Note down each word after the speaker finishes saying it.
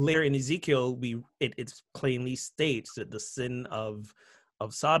later in Ezekiel, it plainly states that the sin of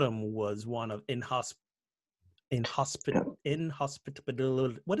Sodom was one of inhospitability.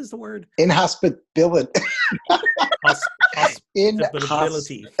 What is the word? Inhospitability.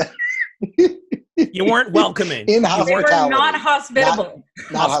 Hospitability. You weren't welcoming. They were not hospitable.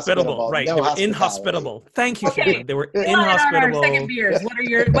 Not hospitable, right? No, they were inhospitable. Thank you, Shannon. They were inhospitable. On our second beers.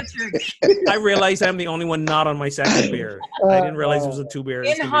 What's your? I realized I'm the only one not on my second bear. I didn't realize it was a 2 beer.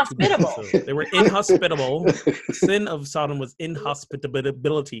 Inhospitable. So they were inhospitable. The sin of Sodom was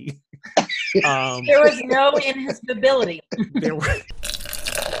inhospitability. There was no inhospitability. There were.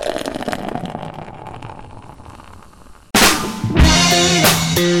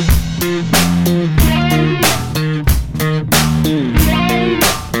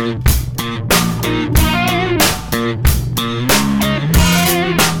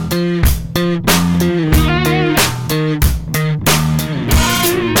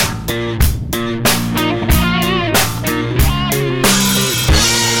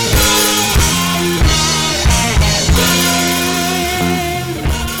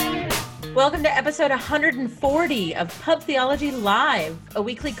 Welcome to episode 140 of Pub Theology Live, a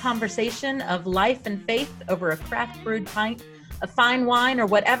weekly conversation of life and faith over a craft brewed pint of fine wine or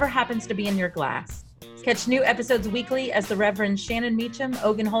whatever happens to be in your glass. Catch new episodes weekly as the Reverend Shannon Meacham,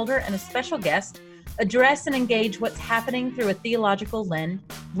 Ogun Holder, and a special guest address and engage what's happening through a theological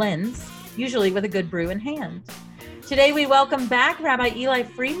lens, usually with a good brew in hand. Today we welcome back Rabbi Eli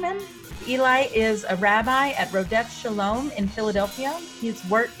Friedman. Eli is a rabbi at Rodef Shalom in Philadelphia. His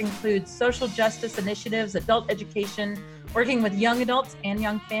work includes social justice initiatives, adult education, working with young adults and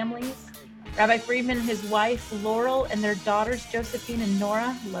young families. Rabbi Friedman, his wife Laurel, and their daughters Josephine and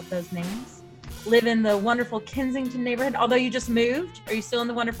Nora, love those names, live in the wonderful Kensington neighborhood. Although you just moved, are you still in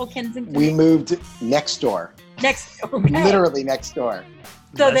the wonderful Kensington? We moved next door. Okay. Literally next door.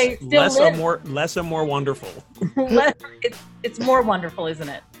 So they still less or more wonderful. It's more wonderful, isn't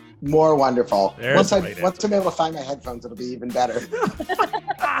it? More wonderful. Once I'm able to find my headphones, it'll be even better.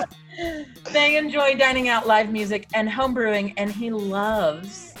 They enjoy dining out, live music, and home brewing, and he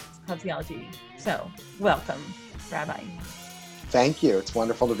loves pub theology. So, welcome, Rabbi. Thank you. It's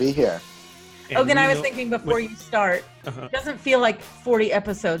wonderful to be here. Ogun, I was thinking before you start, it doesn't feel like 40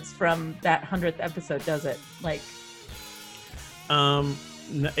 episodes from that 100th episode, does it? Like,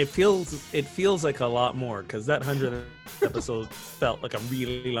 it feels like a lot more because that 100th episode felt like a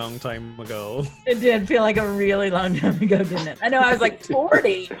really long time ago. It did feel like a really long time ago, didn't it? I know, I was like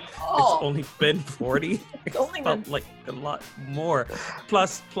 40. Oh. It's only been 40. It felt like a lot more.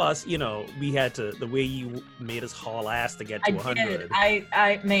 Plus, we had to, the way you made us haul ass to get to 100.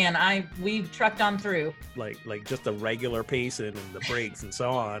 We trucked on through. Like just the regular pacing and the breaks and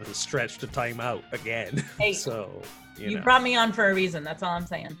so on to stretch the time out again. Hey. So. You brought me on for a reason. That's all I'm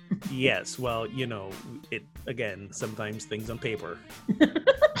saying. Yes. Well, it again, sometimes things on paper.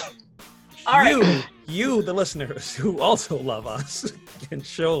 All right. You, the listeners who also love us, can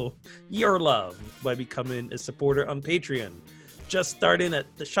show your love by becoming a supporter on Patreon. Just starting at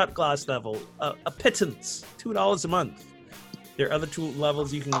the shot glass level, a pittance, $2 a month. There are other 2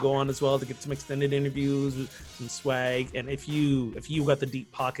 levels you can go on as well to get some extended interviews, some swag. And if you got the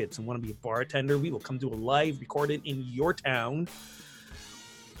deep pockets and want to be a bartender, we will come do a live recording in your town.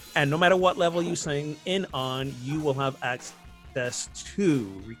 And no matter what level you sign in on, you will have access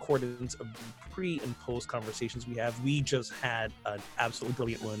to recordings of the pre and post conversations we have. We just had an absolutely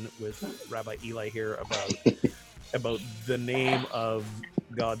brilliant one with Rabbi Eli here about the name of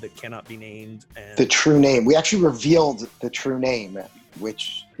God that cannot be named, and the true name. We actually revealed the true name,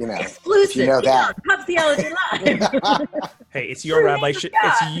 which exclusive. You know that. Pub Theology Live. Hey, it's your rabbi-ship.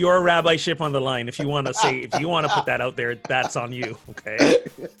 It's your rabbi-ship on the line. If you want to put that out there, that's on you. Okay.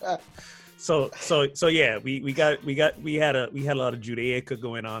 So yeah, we had a lot of Judaica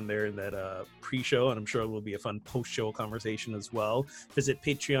going on there in that pre-show, and I'm sure it will be a fun post-show conversation as well. Visit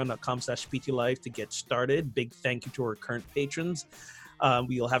patreon.com/ptlive to get started. Big thank you to our current patrons.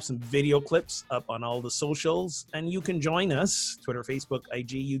 We'll have some video clips up on all the socials, and you can join us, Twitter, Facebook, IG,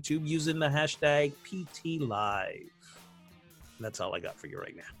 YouTube, using the hashtag PTLive. That's all I got for you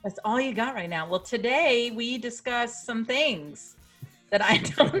right now. That's all you got right now. Well, today we discuss some things that I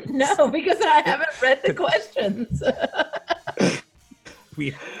don't know because I haven't read the questions.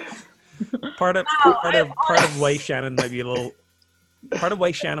 Part of why Shannon might be a little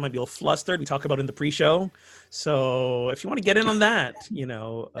flustered. We talk about in the pre-show. So if you want to get in on that,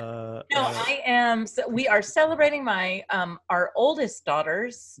 I am. So we are celebrating my our oldest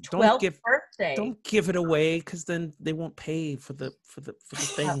daughter's 12th birthday. Don't give it away because then they won't pay for the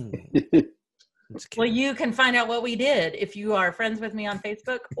thing. Well, you can find out what we did if you are friends with me on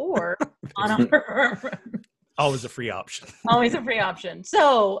Facebook or on our always a free option. Always a free option.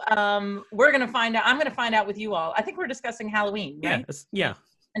 So we're gonna find out. I'm gonna find out with you all. I think we're discussing Halloween, right? Yeah.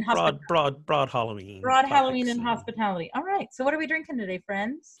 And broad Halloween. Broad Halloween and hospitality. All right. So what are we drinking today,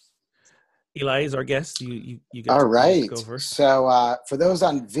 friends? Eli is our guest. You get all right. Go first. So for those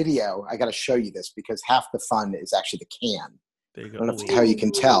on video, I got to show you this because half the fun is actually the can. There you go. I don't know how you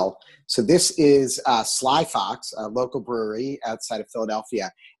can tell. So this is Sly Fox, a local brewery outside of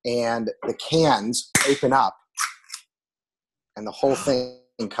Philadelphia, and the cans open up, and the whole thing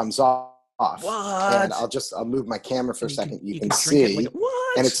comes off. What? And I'll move my camera for a second. You can see,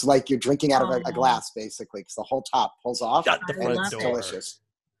 and it's like you're drinking out of a glass basically, because the whole top pulls off. Shut the front it's door. Delicious.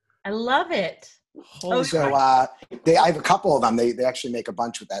 I love it. So I have a couple of them. They actually make a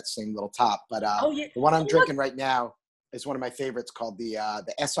bunch with that same little top. But the one I'm drinking right now is one of my favorites, called the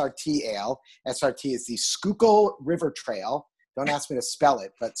SRT Ale. SRT is the Schuylkill River Trail. Don't ask me to spell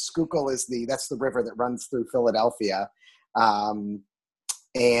it, but Schuylkill is that's the river that runs through Philadelphia. And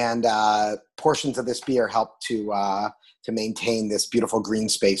portions of this beer help to maintain this beautiful green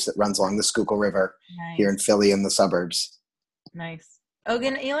space that runs along the Schuylkill River here in Philly and the suburbs. Nice.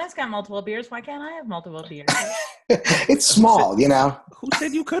 Ogun, Eli's got multiple beers. Why can't I have multiple beers? It's small, you know. Who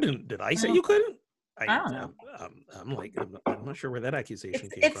said you couldn't? Did I say you couldn't? I don't know. I'm not sure where that accusation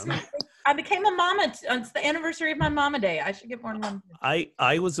came from. I became a mama. It's the anniversary of my mama day. I should get more than one.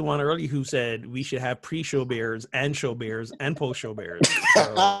 I was the one earlier who said we should have pre-show beers and show beers and post-show beers.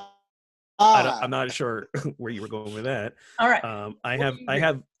 So I'm not sure where you were going with that. All right. I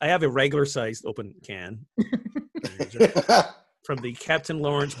have a regular sized open can from the Captain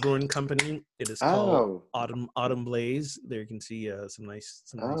Lawrence Brewing Company. It is called Autumn Blaze. There you can see some nice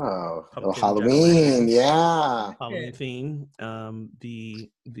Halloween, Halloween theme.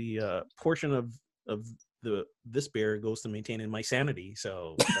 The portion of this beer goes to maintaining my sanity.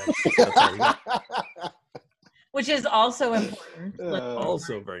 So that's all we got. Which is also important.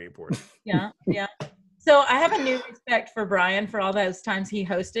 Also very important. Yeah. So I have a new respect for Brian for all those times he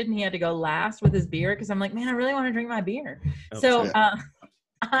hosted and he had to go last with his beer, because I'm like, man, I really want to drink my beer. I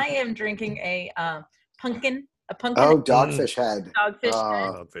am drinking a pumpkin. Oh, Dogfish Head.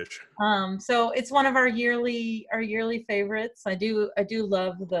 Dogfish. So it's one of our yearly favorites. I do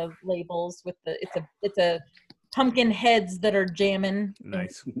love the labels with it's a pumpkin heads that are jamming.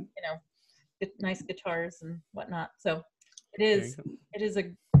 Nice. And, nice guitars and whatnot. So it's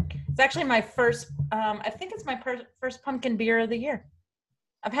actually my first, I think it's my first pumpkin beer of the year.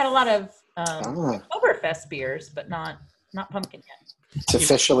 I've had a lot of Oktoberfest beers, but not pumpkin yet. It's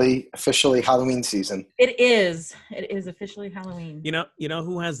officially Halloween season. It is officially Halloween. You know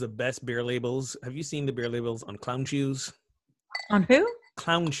who has the best beer labels? Have you seen the beer labels on clown shoes? On who?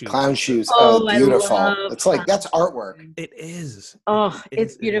 Clown shoes. Clown shoes. Oh, beautiful. It's like, that's artwork. It is. Oh,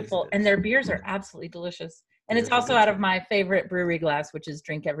 it's beautiful. And their beers are absolutely delicious. And it's also out of my favorite brewery glass, which is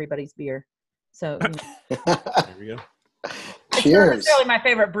Drink Everybody's Beer. So there we go. It's not necessarily my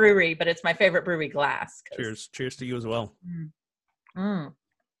favorite brewery, but it's my favorite brewery glass. Cheers to you as well.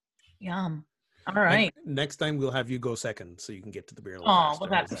 Yum. All right. Next time we'll have you go second so you can get to the beer. Oh, well,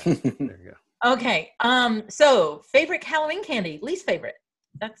 that's there you go. Okay. So favorite Halloween candy, least favorite.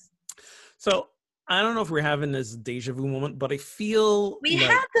 So I don't know if we're having this deja vu moment, but I feel we like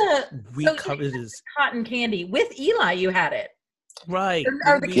had covered this cotton candy with Eli. You had it, right?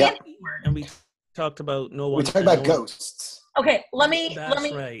 Or the candy and we talked about no one. We talked about ghosts. Okay, let me.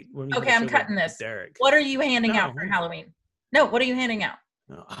 Right. Okay, I'm cutting this. Derek. What are you handing out for Halloween? No, what are you handing out?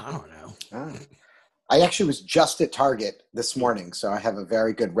 No, I don't know. I actually was just at Target this morning, so I have a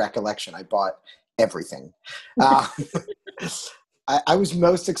very good recollection. I bought everything. I was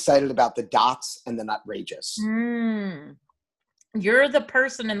most excited about the dots and the Nutrageous. You're the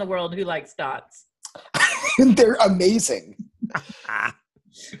person in the world who likes dots. They're amazing.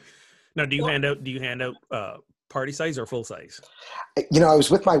 Now, do you hand out party size or full size? I was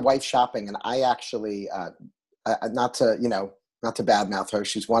with my wife shopping, and I actually not to badmouth her,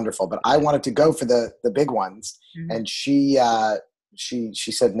 she's wonderful, but I wanted to go for the big ones, and she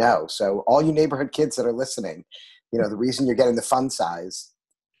said no. So all you neighborhood kids that are listening, the reason you're getting the fun size.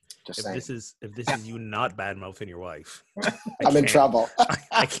 If this is you not badmouthing your wife, I'm in trouble.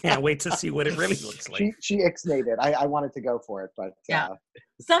 I can't wait to see what it really looks like. She ixnayed it. I wanted to go for it, but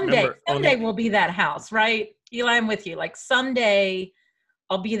someday we'll be that house, right? Eli, I'm with you. Like someday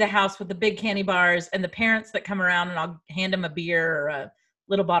I'll be the house with the big candy bars and the parents that come around, and I'll hand them a beer or a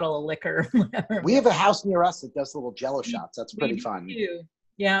little bottle of liquor. We have a house near us that does little Jello shots. That's pretty fun.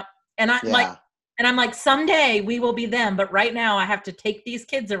 Yeah, and And I'm like, someday we will be them, but right now I have to take these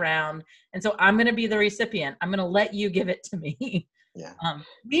kids around, and so I'm going to be the recipient. I'm going to let you give it to me. Yeah.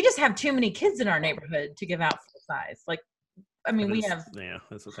 We just have too many kids in our neighborhood to give out full size. Like, I mean, we have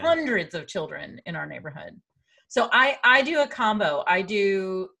that's the thing. hundreds of children in our neighborhood. So I do a combo. I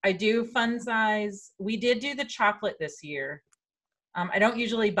do fun size. We did do the chocolate this year. I don't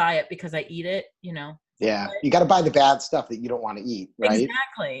usually buy it because I eat it, you know. Yeah, you got to buy the bad stuff that you don't want to eat, right?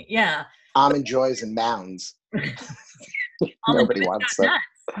 Exactly. Yeah. Almond Joys and Mounds. Nobody wants them.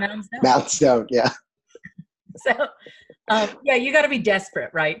 Mounds don't. Yeah. So, yeah, you got to be desperate,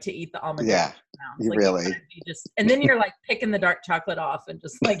 right, to eat the almond. Yeah, you like, really. And then you're like picking the dark chocolate off and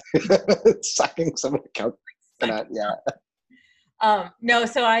just like sucking some of the coconut. Yeah. No,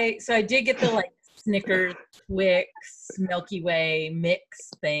 so I did get the like Snickers, Twix, Milky Way mix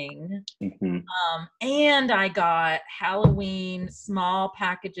thing. Mm-hmm. And I got Halloween small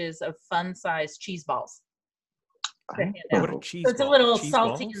packages of fun size cheese balls. What are cheese so it's balls? A little cheese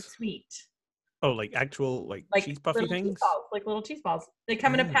salty balls? and sweet. Oh, like actual like cheese puffy things? Cheese balls, like little cheese balls. They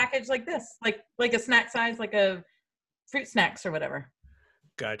come in a package like this, like a snack size, like a fruit snacks or whatever.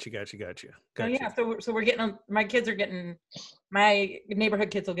 Gotcha. So yeah, so we're getting my kids are getting my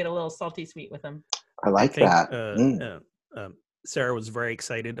neighborhood kids will get a little salty sweet with them. I like that. Sarah was very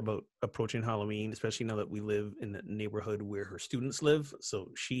excited about approaching Halloween, especially now that we live in the neighborhood where her students live. So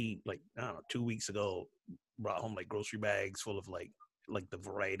she, like, I don't know, 2 weeks ago, brought home like grocery bags full of like the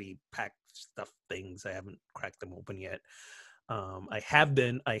variety packed stuff things. I haven't cracked them open yet. I have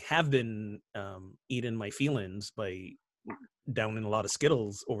been eating my feelings by downing a lot of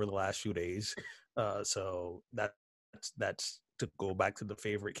Skittles over the last few days. So that's to go back to the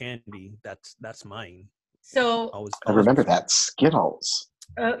favorite candy. That's mine. So I remember that Skittles.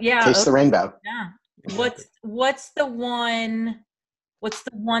 Yeah. Taste the rainbow. Yeah. What's the one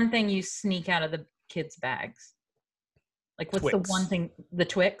thing you sneak out of the kids' bags? Like what's Twix. The one thing? The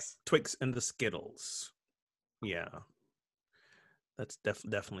Twix? Twix and the Skittles. Yeah. That's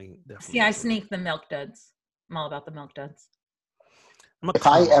definitely. See, I sneak the Milk Duds. I'm all about the Milk Duds. If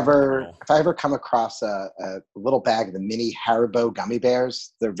I ever come across a little bag of the mini Haribo gummy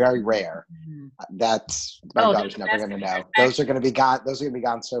bears, they're very rare. Mm-hmm. That's my daughter's never going to know. Those are going to be gone. Those are going to be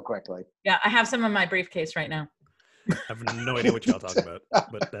gone so quickly. Yeah, I have some in my briefcase right now. I have no idea what y'all talking about,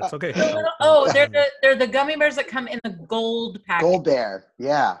 but that's okay. They're the gummy bears that come in the gold package. Gold bear,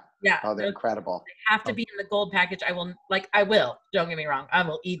 yeah. Yeah. Oh, they're incredible. They have to be in the gold package. I will. Don't get me wrong. I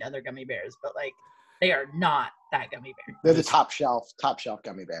will eat other gummy bears, but like they are not that gummy bear. They're the top shelf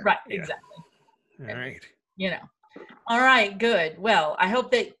gummy bear. Right, yeah. Exactly. All right. You know. All right, good. Well, I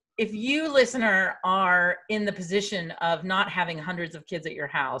hope that if you, listener, are in the position of not having hundreds of kids at your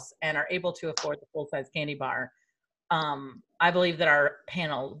house and are able to afford the full-size candy bar, I believe that our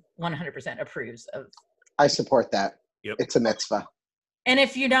panel 100% approves of. I support that. Yep. It's a mitzvah. And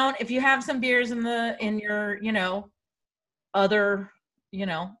if you have some beers in your,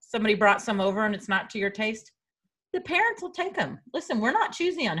 somebody brought some over and it's not to your taste, the parents will take them. Listen, we're not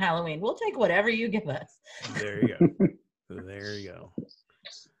choosy on Halloween. We'll take whatever you give us. There you go. There you go.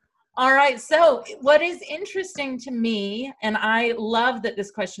 All right. So what is interesting to me, and I love that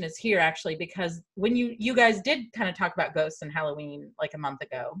this question is here actually, because when you guys did kind of talk about ghosts and Halloween like a month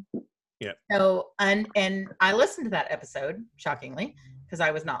ago. Yeah. So, and I listened to that episode, shockingly, because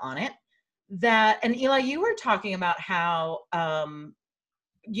I was not on it. And Eli, you were talking about how,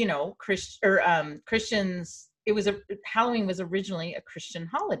 Christians, Halloween was originally a Christian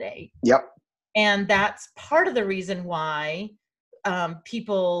holiday. Yep. And that's part of the reason why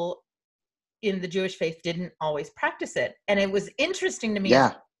people in the Jewish faith didn't always practice it. And it was interesting to me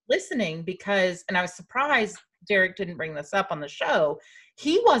listening because, and I was surprised Derek didn't bring this up on the show,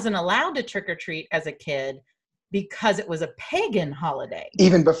 he wasn't allowed to trick or treat as a kid because it was a pagan holiday.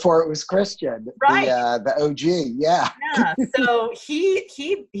 Even before it was Christian. Right. The OG, yeah. Yeah. So he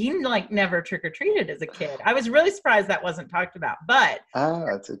like never trick or treated as a kid. I was really surprised that wasn't talked about. But oh,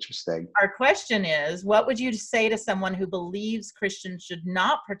 that's interesting. Our question is, what would you say to someone who believes Christians should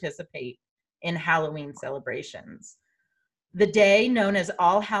not participate in Halloween celebrations? The day known as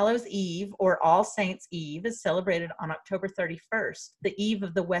All Hallows Eve or All Saints Eve is celebrated on October 31st, the eve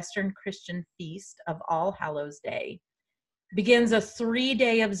of the Western Christian feast of All Hallows Day. Begins a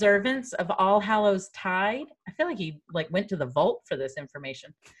 3-day observance of All Hallows Tide. I feel like he went to the vault for this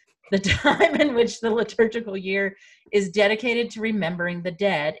information. The time in which the liturgical year is dedicated to remembering the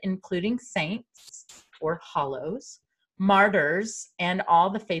dead, including saints or hallows, martyrs, and all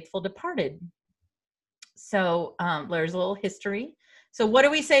the faithful departed. So there's a little history. So what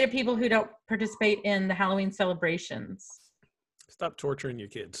do we say to people who don't participate in the Halloween celebrations? Stop torturing your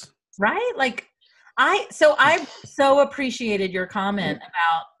kids. Right? Like, I so appreciated your comment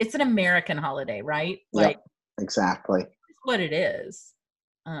about it's an American holiday, right? Like, Yep, exactly. it's what it is.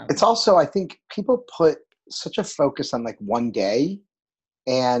 It's also, I think people put such a focus on like one day.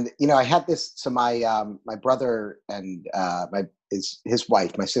 And I had this. So my brother and his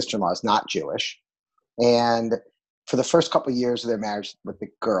wife, my sister-in-law, is not Jewish, and for the first couple of years of their marriage with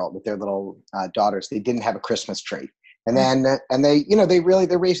their little daughters, they didn't have a Christmas tree. And then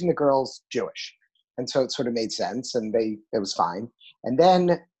they're raising the girls Jewish, and so it sort of made sense, and it was fine. And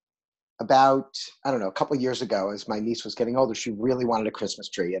then about, I don't know, a couple of years ago, as my niece was getting older, she really wanted a Christmas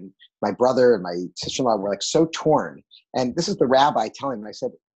tree. And my brother and my sister-in-law were like so torn. And this is the rabbi telling me, I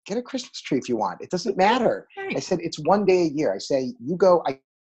said, get a Christmas tree if you want. It doesn't matter. I said, it's one day a year. I say, I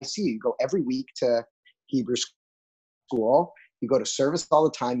see you go every week to Hebrew school. You go to service all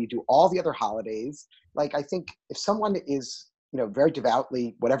the time. You do all the other holidays. Like, I think if someone is, very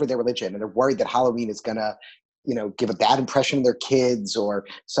devoutly, whatever their religion, and they're worried that Halloween is going to, give a bad impression of their kids or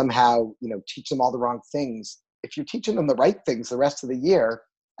somehow, teach them all the wrong things. If you're teaching them the right things the rest of the year,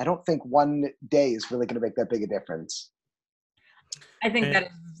 I don't think one day is really going to make that big a difference. I think that is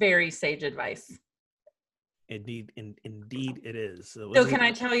very sage advice. Indeed it is. So can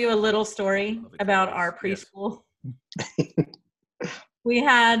I tell you a little story about our preschool? Yes. We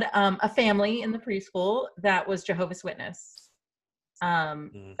had a family in the preschool that was Jehovah's Witness. Is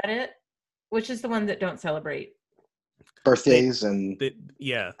that it? Which is the one that don't celebrate birthdays they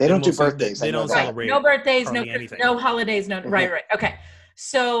don't do birthdays. They don't celebrate. No birthdays, anything. No holidays, no. Right. Okay.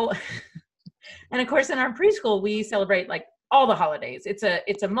 So, and of course, in our preschool, we celebrate like all the holidays. It's a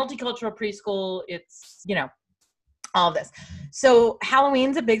multicultural preschool. It's all of this. So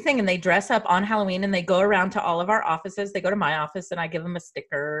Halloween's a big thing, and they dress up on Halloween, and they go around to all of our offices. They go to my office, and I give them a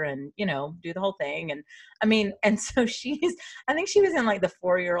sticker, and do the whole thing. And I mean, and so I think she was in like the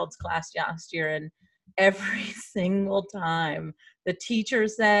 4-year-olds class last year, and every single time the teacher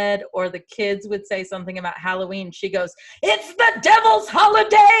said or the kids would say something about Halloween, she goes, "It's the devil's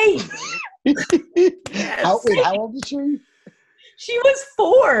holiday." Yes. How old is she? She was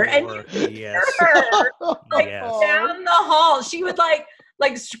 4, and you could yes. hear her down the hall. She would like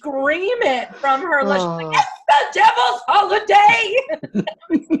scream it from her lunch. Like, it's the devil's holiday.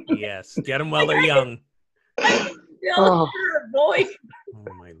 Yes, get them while they're young. Her voice.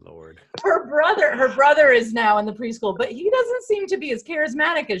 Oh my Lord. Her brother is now in the preschool, but he doesn't seem to be as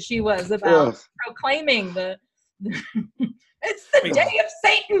charismatic as she was about proclaiming the it's the day of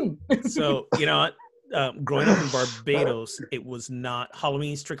Satan. So growing up in Barbados, it was not,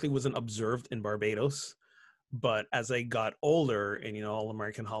 Halloween strictly wasn't observed in Barbados. But as I got older and, all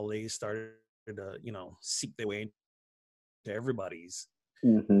American holidays started to, seep their way into everybody's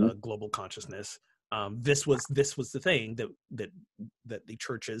global consciousness, this was the thing that the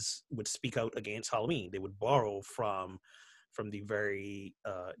churches would speak out against Halloween. They would borrow from the very,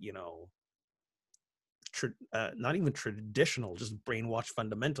 not even traditional, just brainwashed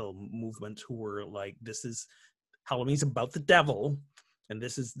fundamental movements who were like, Halloween's about the devil, and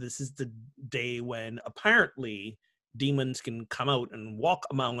this is the day when apparently demons can come out and walk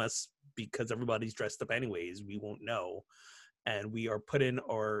among us because everybody's dressed up anyways. We won't know, and we are putting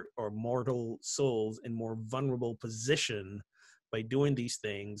our mortal souls in more vulnerable position by doing these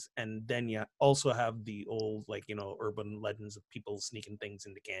things. And then you also have the old, urban legends of people sneaking things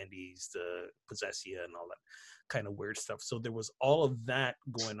into candies to possess you and all that kind of weird stuff. So there was all of that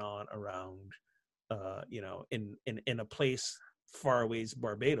going on around, in a place far away as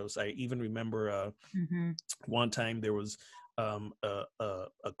Barbados. I even remember one time there was a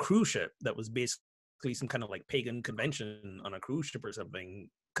cruise ship that was basically some kind of like pagan convention on a cruise ship or something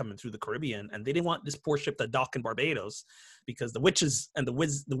coming through the Caribbean, and they didn't want this poor ship to dock in Barbados because the witches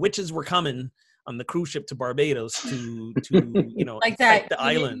were coming on the cruise ship to Barbados to like that the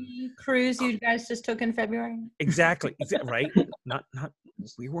island cruise you guys just took in February. Exactly, right? Not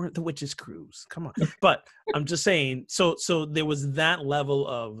we weren't the witches cruise. Come on. But I'm just saying, so there was that level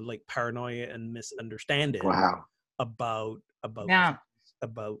of like paranoia and misunderstanding about the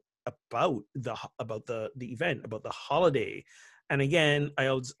event, about the holiday. And again, I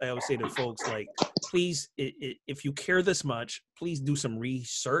always say to folks, like, please, if you care this much, please do some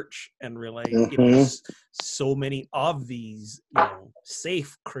research and realize so many of these,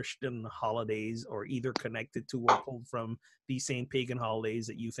 safe Christian holidays are either connected to or pulled from these same pagan holidays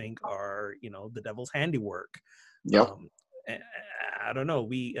that you think are, the devil's handiwork. Yep. I don't know.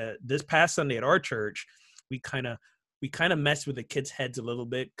 We this past Sunday at our church, we kind of messed with the kids' heads a little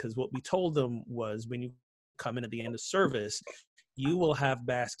bit, because what we told them was, when you come in at the end of service, you will have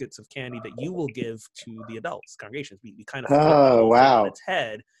baskets of candy that you will give to the adults, congregations. We kind of flipped its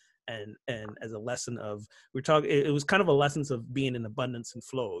head and as a lesson of, it was kind of a lesson of being in abundance and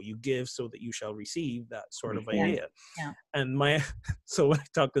flow. You give so that you shall receive, that sort of idea. Yeah. And so when I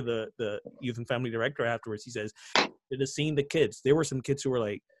talked to the youth and family director afterwards, he says, they're just seeing the kids. There were some kids who were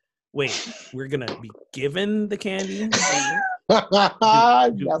like, wait, we're gonna be given the candy? We're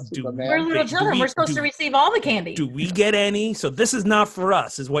little children. We're supposed to receive all the candy. Do we get any? So this is not for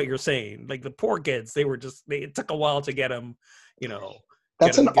us, is what you're saying. Like the poor kids, it took a while to get them,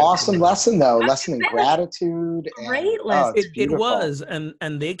 That's an awesome lesson, though. Lesson in gratitude. Great lesson. It was,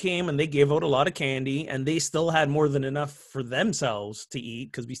 and they came and they gave out a lot of candy, and they still had more than enough for themselves to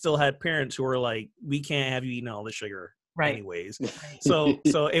eat, because we still had parents who were like, "We can't have you eating all the sugar." Right. Anyways, so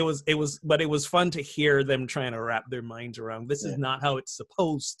it was fun to hear them trying to wrap their minds around, this is not how it's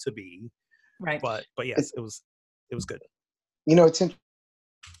supposed to be. Right. But yes, it was good. It's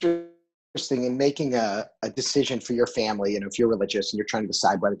interesting in making a decision for your family. If you're religious and you're trying to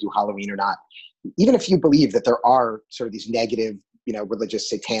decide whether to do Halloween or not, even if you believe that there are sort of these negative, religious,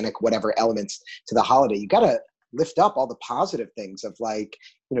 satanic, whatever elements to the holiday, you got to lift up all the positive things of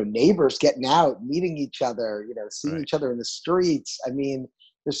neighbors getting out, meeting each other, seeing each other in the streets. I mean,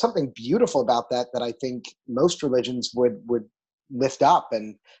 there's something beautiful about that I think most religions would lift up.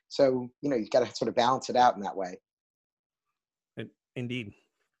 And so, you've got to sort of balance it out in that way. Indeed.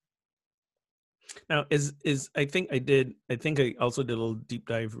 Now I think I also did a little deep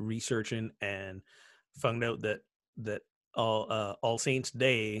dive researching and found out that All Saints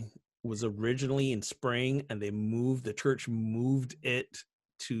Day was originally in spring, and the church moved it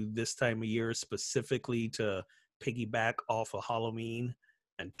to this time of year specifically to piggyback off of Halloween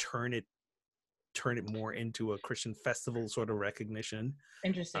and turn it more into a Christian festival sort of recognition.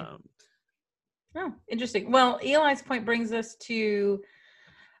 Interesting. Interesting. Well, Eli's point brings us to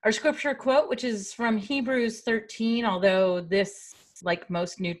our scripture quote, which is from Hebrews 13, although this, like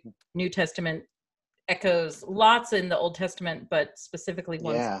most New Testament, echoes lots in the Old Testament, but specifically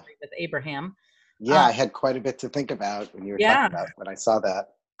one story with Abraham. Yeah, I had quite a bit to think about when you were talking about when I saw that.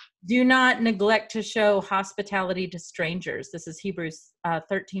 Do not neglect to show hospitality to strangers. This is Hebrews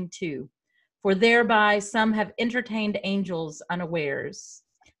 13:2. For thereby some have entertained angels unawares.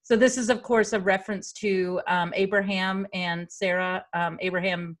 So this is, of course, a reference to Abraham and Sarah.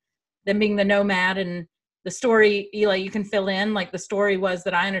 Abraham, them being the nomad, and the story, Eli, you can fill in. Like the story was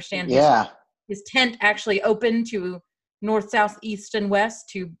that I understand. His tent actually opened to north, south, east, and west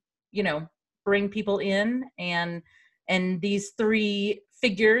to, bring people in. And these three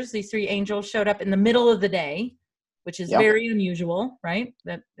figures, these three angels, showed up in the middle of the day, which is very unusual, right?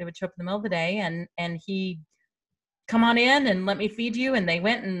 That they would show up in the middle of the day, and he, come on in and let me feed you. And they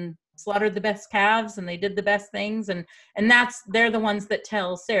went and slaughtered the best calves, and they did the best things. And they're the ones that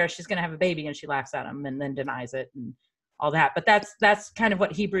tell Sarah she's going to have a baby, and she laughs at him and then denies it and all that. But that's kind of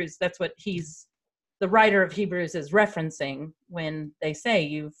what the writer of Hebrews is referencing when they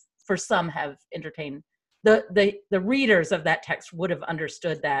say for some have entertained. The readers of that text would have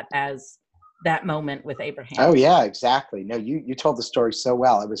understood that as that moment with Abraham. Oh yeah, exactly. No, you told the story so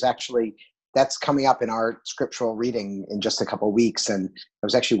well. It was actually, that's coming up in our scriptural reading in just a couple of weeks. And I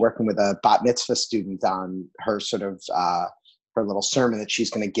was actually working with a bat mitzvah student on her sort of, her little sermon that she's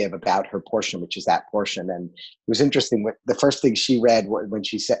going to give about her portion, which is that portion. And it was interesting. The first thing she read when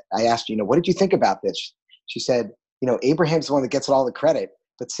she said, I asked, what did you think about this? She said, Abraham's the one that gets all the credit,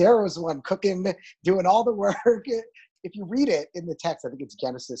 but Sarah was the one cooking, doing all the work. If you read it in the text, I think it's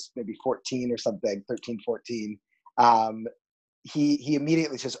Genesis maybe 14 or something, 13, 14. He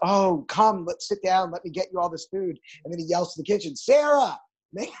immediately says, "Oh, come, let's sit down. Let me get you all this food." And then he yells to the kitchen, "Sarah,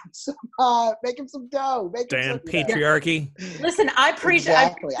 make him some dough. Damn patriarchy." Listen, I preach.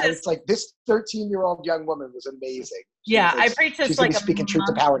 Exactly. It's like this 13-year-old young woman was amazing. I preach this. She's going to be speaking truth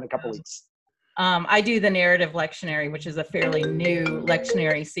to power in a couple weeks. I do the narrative lectionary, which is a fairly new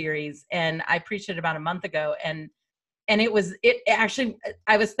lectionary series, and I preached it about a month ago. And it actually,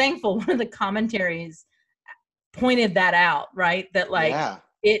 I was thankful. One of the commentaries pointed that out, right? That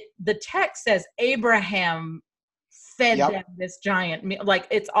the text says Abraham fed them this giant meal. Like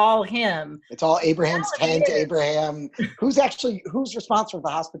it's all him. It's all Abraham's tent. Abraham, who's responsible for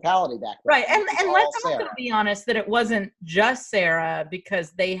the hospitality back then? Right, and let's also be honest that it wasn't just Sarah,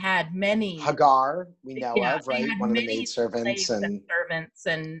 because they had many. Hagar, we know of, right? One of the maidservants and servants,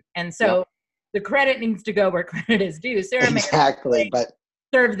 and so the credit needs to go where credit is due. Sarah exactly, but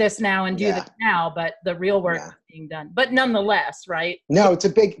serve this now and do this now, but the real work is being done. But nonetheless, right? No,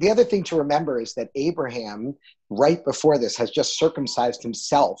 the other thing to remember is that Abraham, right before this, has just circumcised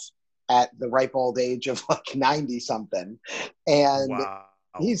himself at the ripe old age of like 90 something. And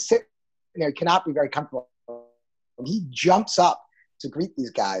he's sitting there, cannot be very comfortable. And he jumps up to greet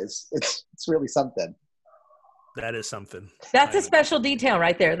these guys. It's really something. That is something. That's a special detail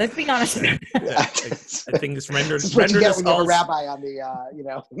right there. Let's be honest. I think it's rendered This is what you rendered get us when you have all a rabbi on the,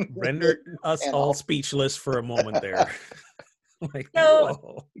 rendered us and all all. speechless for a moment there. Like, So-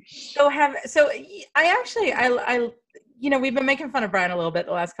 whoa. I we've been making fun of Brian a little bit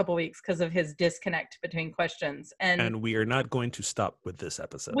the last couple of weeks because of his disconnect between questions, And we are not going to stop with this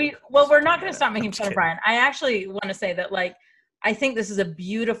episode. we're not going to stop making I'm just fun of kidding. Brian. I actually want to say that, like, I think this is a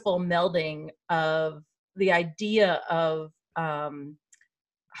beautiful melding of the idea of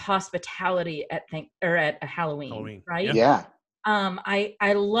hospitality at Halloween, right? Yeah.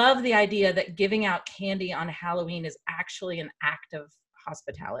 I love the idea that giving out candy on Halloween is actually an act of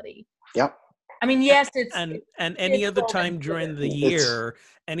hospitality. Yep. I mean, yes, it's and any other cold time and during the year,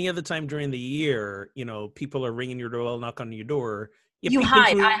 people are ringing your doorbell, knock on your door. you peek in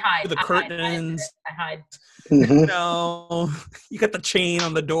hide. through I hide. the curtains. I hide. Mhm. No, you got the chain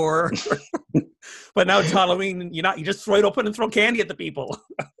on the door. But now it's Halloween. You just throw it open and throw candy at the people.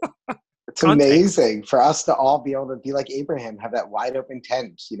 It's amazing for us to all be able to be like Abraham, have that wide open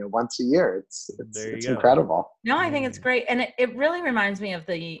tent, once a year. It's incredible. No, I think it's great, and it really reminds me of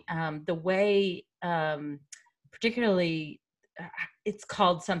the way, particularly, it's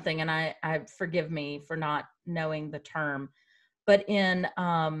called something, and I forgive me for not knowing the term, but in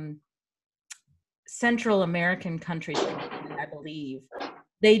Central American countries, I believe,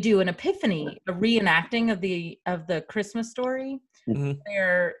 they do an epiphany, a reenacting of the Christmas story,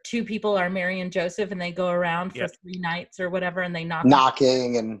 where two people are Mary and Joseph, and they go around for 3 nights or whatever, and they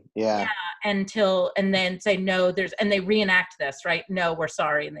knocking and and then say no, and they reenact this, right? No, we're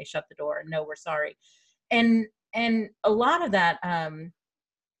sorry, and they shut the door. No, we're sorry, and a lot of that. One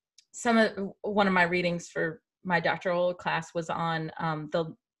of my readings for my doctoral class was on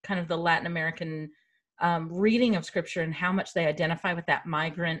the kind of the Latin American reading of Scripture and how much they identify with that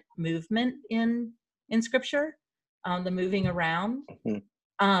migrant movement in Scripture, the moving around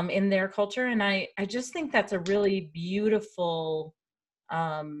in their culture. And I just think that's a really beautiful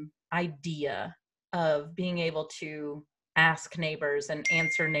idea of being able to ask neighbors and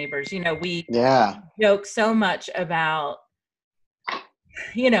answer neighbors. We joke so much about,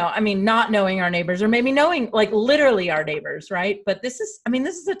 not knowing our neighbors, or maybe knowing, like, literally our neighbors, right? But this is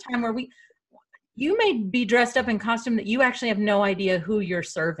a time where you may be dressed up in costume that you actually have no idea who you're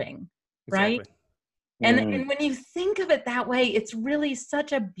serving, right? Exactly. And when you think of it that way, it's really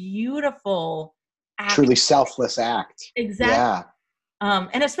such a beautiful act. Truly selfless act. Exactly. Yeah.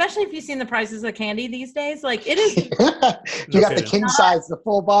 And especially if you've seen the prices of candy these days, like, it is. You got the king size, the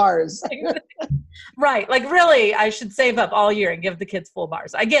full bars. Right. Like, really, I should save up all year and give the kids full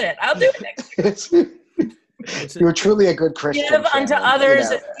bars. I get it. I'll do it next year. You're truly a good Christian. Give unto others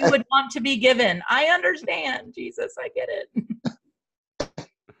as you would want to be given. I understand, Jesus. I get it.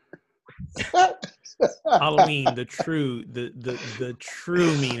 Halloween, the true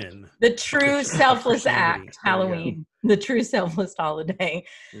meaning. The true selfless act, Halloween. The true selfless holiday.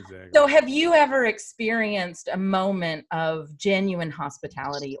 Exactly. So have you ever experienced a moment of genuine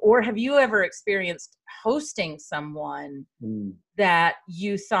hospitality, or have you ever experienced hosting someone that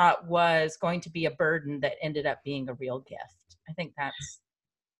you thought was going to be a burden that ended up being a real gift? I think that's...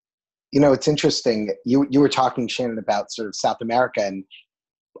 It's interesting. You were talking, Shannon, about sort of South America, and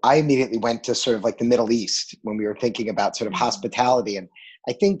I immediately went to sort of like the Middle East when we were thinking about sort of hospitality. And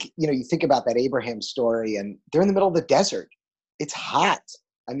I think, you think about that Abraham story, and they're in the middle of the desert. It's hot.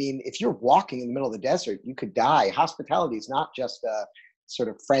 I mean, if you're walking in the middle of the desert, you could die. Hospitality is not just a sort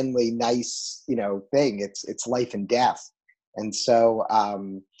of friendly, nice, thing. It's life and death. And so I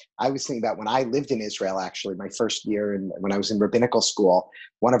was thinking about when I lived in Israel, actually, my first year, and when I was in rabbinical school,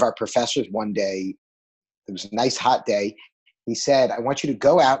 one of our professors one day, it was a nice hot day, he said, I want you to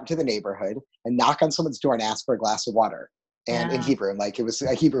go out into the neighborhood and knock on someone's door and ask for a glass of water. And in Hebrew, and like, it was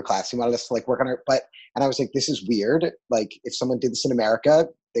a Hebrew class. He wanted us to like work on it. And I was like, this is weird. Like, if someone did this in America,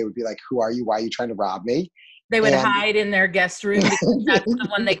 they would be like, who are you? Why are you trying to rob me? They would hide in their guest room because that's the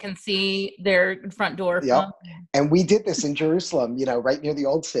one they can see their front door from. And we did this in Jerusalem, right near the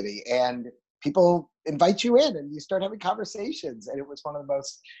old city. And people invite you in and you start having conversations. And it was one of the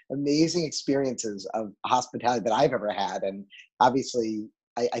most amazing experiences of hospitality that I've ever had. And obviously,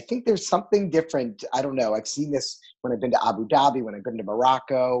 I think there's something different. I don't know. I've seen this when I've been to Abu Dhabi, when I've been to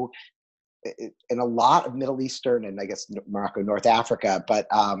Morocco, in a lot of Middle Eastern and I guess Morocco, North Africa. But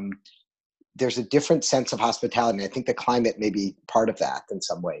there's a different sense of hospitality. And I think the climate may be part of that in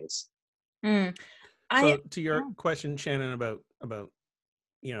some ways. So to your question, Shannon, about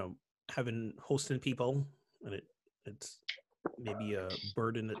having hosting people, and it's maybe a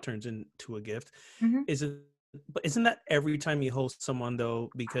burden that turns into a gift. Is it but isn't that every time you host someone though?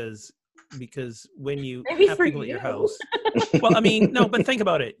 Because when you Maybe have for people at your you. house, well, I mean, no, but think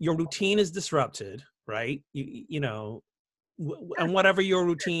about it. Your routine is disrupted, right? You know, and whatever your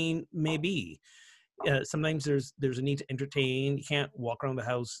routine may be, sometimes there's a need to entertain. You can't walk around the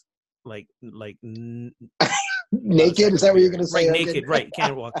house like without a Naked? Is second that what you're beer. going to say? Right, Hogan? naked. Right, you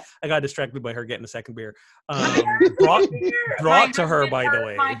can't walk. I got distracted by her getting a second beer. My Brought My to her, husband by the heard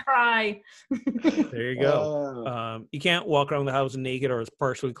way. my cry. There you go. You can't walk around the house naked or as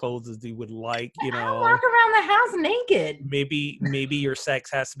partially clothed as you would like. You I don't know, walk around the house naked. maybe your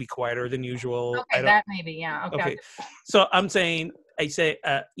sex has to be quieter than usual. Okay, that maybe, yeah. Okay, so I'm saying,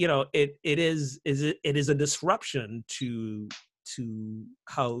 you know, it is a disruption to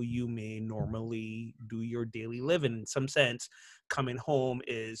how you may normally do your daily living. In some sense, coming home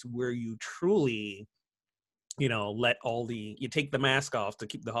is where you truly, you know, you take the mask off to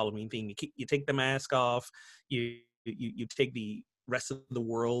keep the Halloween theme. You take the mask off. You take the rest of the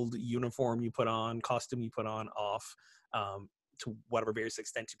world uniform you put on, costume you put on off, to whatever various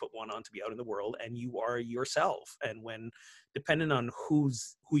extent you put one on to be out in the world, and you are yourself. And when, depending on who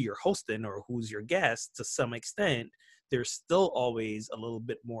you're hosting or who's your guest, to some extent, there's still always a little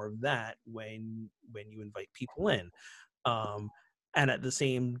bit more of that when you invite people in. And at the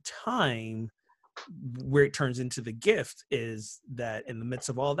same time, where it turns into the gift is that in the midst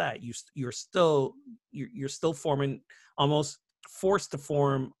of all that, you're still forming, almost forced to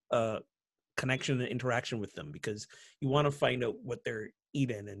form a connection and interaction with them, because you want to find out what they're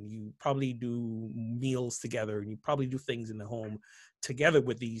eating, and you probably do meals together, and you probably do things in the home together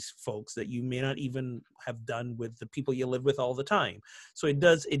with these folks that you may not even have done with the people you live with all the time. So it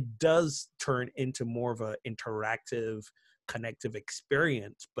does turn into more of a interactive, connective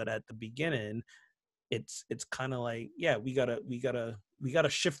experience. But at the beginning, it's kind of like, yeah, we gotta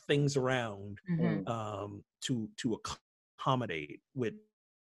shift things around, to accommodate with.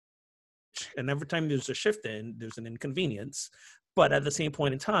 And every time there's a shift in, there's an inconvenience. But at the same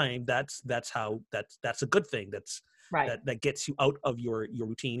point in time, that's a good thing. That's right. That gets you out of your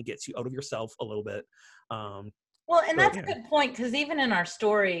routine, gets you out of yourself a little bit. Well, and that's a good point, because even in our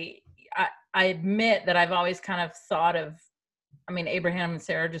story, I admit that I've always kind of thought of, I mean, Abraham and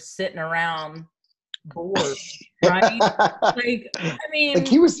Sarah just sitting around bored, right? Like, I mean, like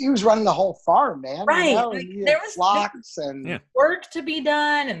he was running the whole farm, man. Right. You know? Like, there was flocks and work to be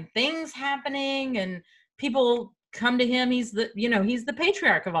done and things happening, and people come to him. He's the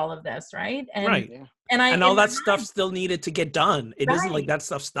patriarch of all of this, right? And right. And all that stuff still needed to get done. It isn't like that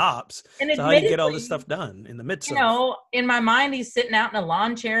stuff stops. And so how do you get all this stuff done in the midst of? In my mind, he's sitting out in a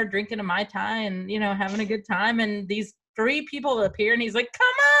lawn chair drinking a Mai Tai and, having a good time. And these three people appear and he's like,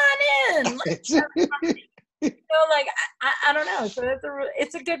 come on in. Like, I don't know. So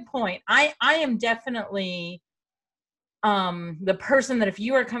it's a good point. I am definitely the person that if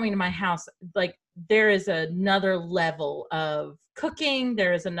you are coming to my house, like, there is another level of cooking.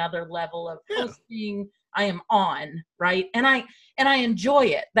 There is another level of hosting. I am on, right? And I enjoy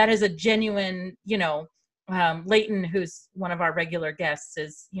it. That is a genuine, Leighton, who's one of our regular guests,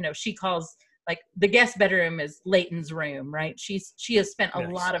 is, she calls, like, the guest bedroom is Leighton's room, right? She has spent a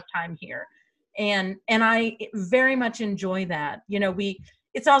lot of time here. And I very much enjoy that.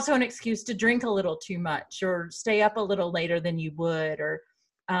 It's also an excuse to drink a little too much or stay up a little later than you would, or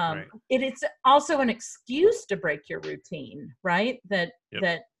it's also an excuse to break your routine, right?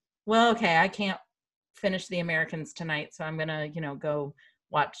 Well, okay, I can't finish The Americans tonight, so I'm gonna, go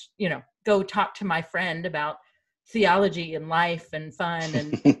watch, go talk to my friend about theology and life and fun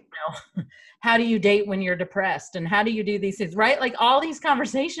and how do you date when you're depressed, and how do you do these things, right? Like, all these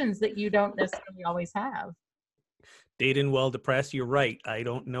conversations that you don't necessarily always have. Dating while depressed, you're right. I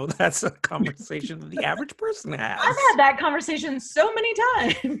don't know that's a conversation that the average person has. I've had that conversation so many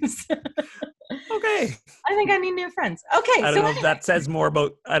times. Okay. I think I need new friends. Okay. I don't know if that says more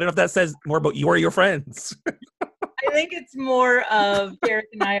about you or your friends. I think it's more of Derek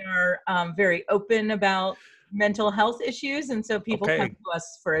and I are very open about mental health issues, and so people come to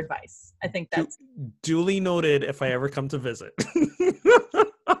us for advice. I think that's duly noted if I ever come to visit.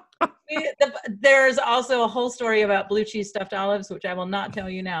 There's also a whole story about blue cheese stuffed olives, which I will not tell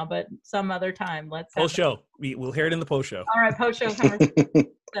you now, but some other time. Let's post show. We'll hear it in the post show. All right, post show conversation.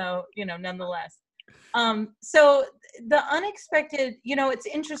 So, nonetheless. So the unexpected, it's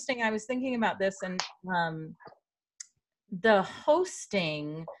interesting. I was thinking about this, and the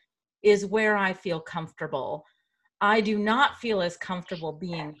hosting is where I feel comfortable. I do not feel as comfortable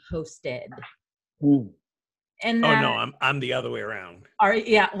being hosted. Ooh. And I'm the other way around.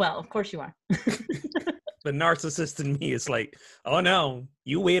 Well, of course you are. The narcissist in me is like, oh no,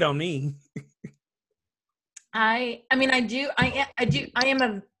 you wait on me. I mean, I do, I am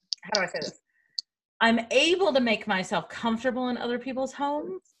a, how do I say this? I'm able to make myself comfortable in other people's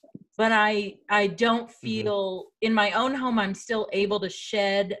homes, but I don't feel in my own home, I'm still able to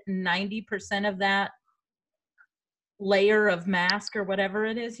shed 90% of that layer of mask or whatever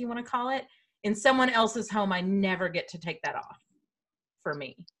it is you want to call it. In someone else's home, I never get to take that off for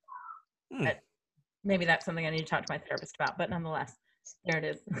me. Maybe that's something I need to talk to my therapist about, but nonetheless, there it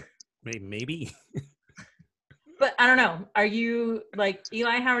is. Maybe. But I don't know. Are you like,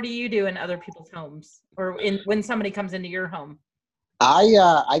 Eli, how do you do in other people's homes or when somebody comes into your home?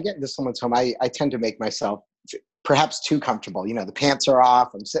 I get into someone's home. I tend to make myself perhaps too comfortable. You know, the pants are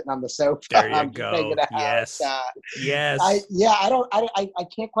off. I'm sitting on the sofa. There you I'm go. Yes. Yes. I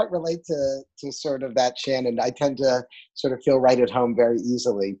can't quite relate to sort of that, Shannon. I tend to sort of feel right at home very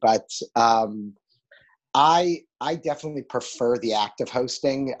easily, but I definitely prefer the act of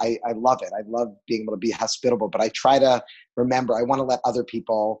hosting. I love it. I love being able to be hospitable, but I try to remember, I want to let other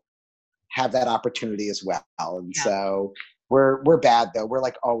people have that opportunity as well. And so we're bad though. We're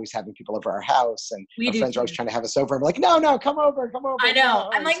like always having people over our house, and our friends are always trying to have us over. I'm like, no, come over. I know.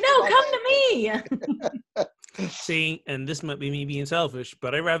 I'm like, no, come to me. See, and this might be me being selfish,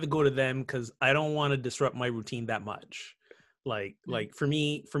 but I'd rather go to them because I don't want to disrupt my routine that much. Like for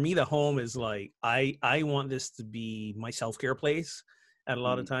me, the home is like, I want this to be my self-care place at a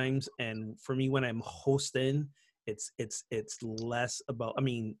lot of times. And for me, when I'm hosting, it's less about, I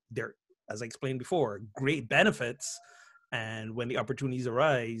mean, there, as I explained before, great benefits. And when the opportunities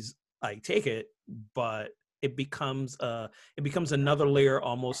arise, I take it, but it becomes another layer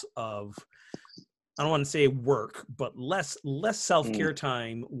almost of, I don't want to say work, but less self-care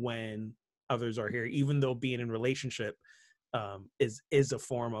time when others are here, even though being in relationship is a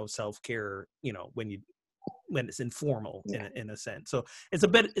form of self-care, you know, when it's informal in a sense. So it's a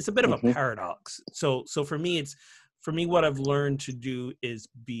bit of a paradox. So for me, what I've learned to do is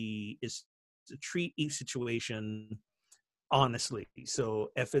to treat each situation honestly.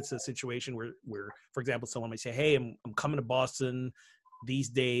 So if it's a situation where for example, someone might say, hey, I'm coming to Boston these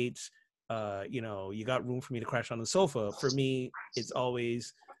dates, you know, you got room for me to crash on the sofa. For me, it's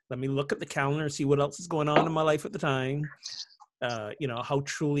always, let me look at the calendar, see what else is going on in my life at the time. You know, how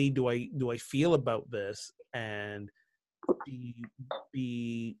truly do I feel about this, and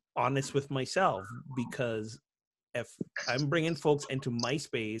be honest with myself, because if I'm bringing folks into my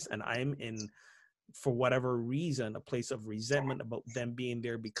space and I'm in, for whatever reason, a place of resentment about them being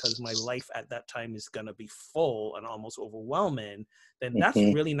there because my life at that time is going to be full and almost overwhelming, then that's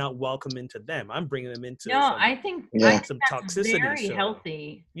really not welcome into them. I'm bringing them into I think some toxicity. Very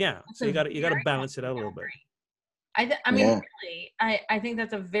healthy. Yeah. So you got to balance it out a little bit. I mean, really, I think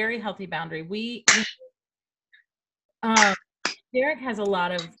that's a very healthy boundary. Derek has a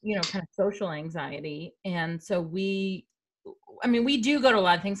lot of, you know, kind of social anxiety. And so we do go to a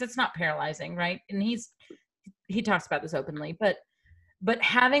lot of things. It's not paralyzing, right? And he talks about this openly, but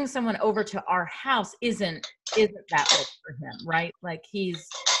having someone over to our house isn't that way for him, right? like he's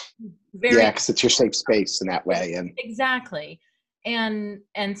very, because it's your safe space in that way. And exactly. And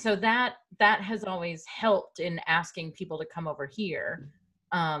so that has always helped in asking people to come over here.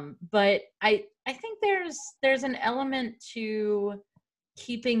 But I think there's an element to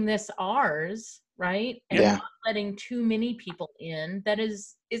keeping this ours, right? And not letting too many people in that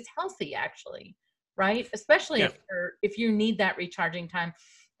is healthy, actually, right? Especially if you need that recharging time,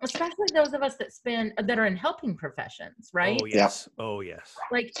 especially those of us that are in helping professions, right? Oh yes. Oh yes.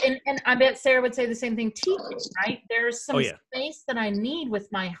 Like, and I bet Sarah would say the same thing, teaching, right? There's some space that I need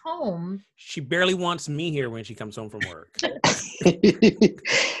with my home. She barely wants me here when she comes home from work.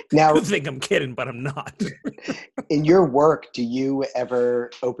 Now, you think I'm kidding, but I'm not. In your work, do you ever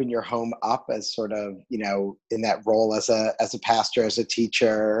open your home up as sort of, you know, in that role as a pastor, as a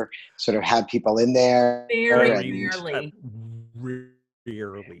teacher, sort of have people in there? Very rarely.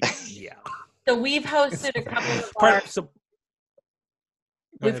 Rarely, yeah. So we've hosted a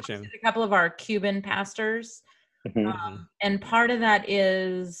couple of our Cuban pastors, and part of that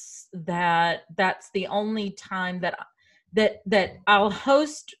is that that's the only time that I'll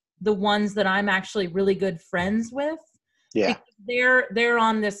host the ones that I'm actually really good friends with. Yeah, they're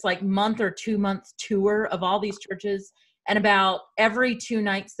on this like month or 2 month tour of all these churches, and about every 2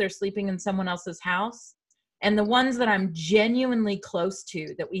 nights they're sleeping in someone else's house. And the ones that I'm genuinely close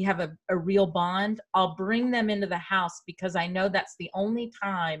to, that we have a real bond, I'll bring them into the house because I know that's the only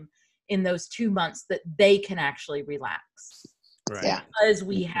time in those 2 months that they can actually relax. Right. Yeah. Because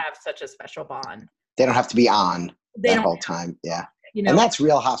we have such a special bond. They don't have to be on that whole time. Yeah. You know? And that's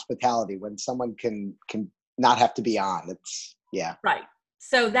real hospitality, when someone can not have to be on. It's, Right.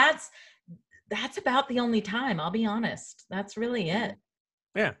 So that's that's about the only time, I'll be honest. That's really it.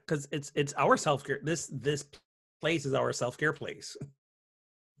 Yeah, because it's our self-care. This place is our self-care place.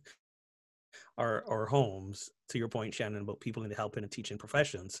 Our homes, to your point, Shannon, about people in the helping and teaching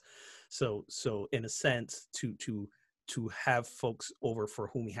professions. So in a sense, to have folks over for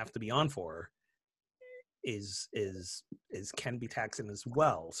whom we have to be on for is can be taxing as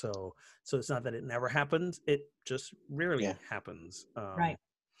well. So it's not that it never happens, it just rarely happens. Right.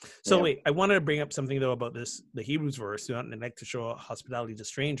 So wait, I wanted to bring up something though about the Hebrews verse, do not neglect to show hospitality to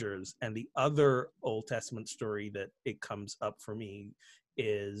strangers, and the other Old Testament story that it comes up for me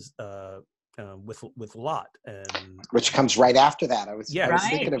is with Lot, and which comes right after that. I was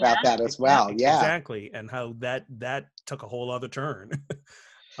thinking about that as well. Exactly, and how that took a whole other turn.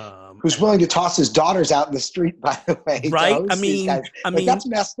 Who's willing to toss his daughters out in the street, by the way? Right? I mean, that's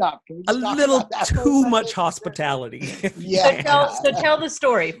messed up. Can we a little too much hospitality. Yeah. So tell the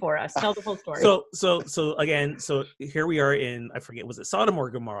story for us. Tell the whole story. So again, here we are in, I forget, was it Sodom or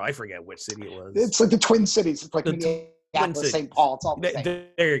Gomorrah? I forget which city it was. It's like the Twin Cities. It's like Minneapolis, St. Paul. It's all the same.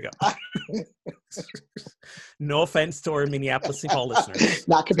 There you go. No offense to our Minneapolis, St. Paul listeners.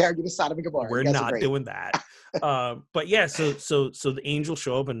 Not comparing you to Sodom and Gomorrah. We're not doing that. But yeah, so the angels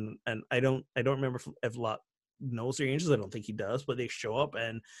show up, and I don't remember if Lot knows the angels. I don't think he does, but they show up,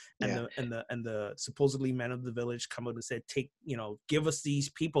 and the supposedly men of the village come out and said, give us these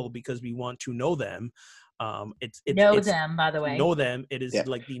people because we want to know them. It's them, by the way. Know them. It is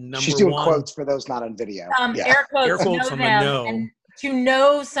like the number one. She's doing quotes for those not on video. Air quotes know from them, the and to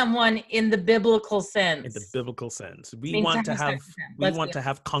know someone in the biblical sense. In the biblical sense, we want to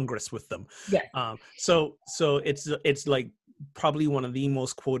have Congress with them. Yeah. So it's like probably one of the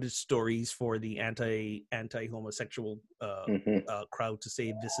most quoted stories for the anti-homosexual crowd to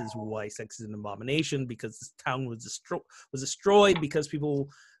say this is why sex is an abomination, because this town was destroyed because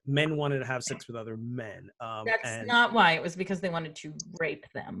men wanted to have sex with other men. That's not why. It was because they wanted to rape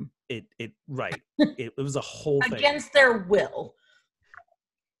them. It was a whole thing against their will,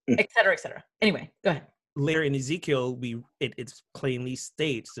 et cetera, et cetera. Anyway, go ahead. Later in Ezekiel, it plainly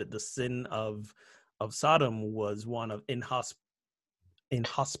states that the sin of Sodom was one of inhospitability.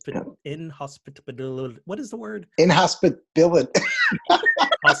 What is the word? Inhospitability.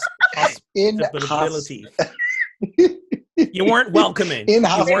 Inhospitability. You weren't welcoming. They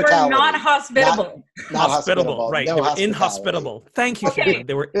were not hospitable. Not hospitable, right? No, they were inhospitable. Thank you, Shannon.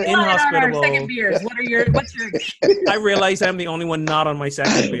 They were inhospitable. On our second beers. What's your? I realized I'm the only one not on my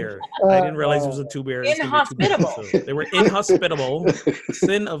second beer. I didn't realize it was a 2 beer. Inhospitable. So they were inhospitable. The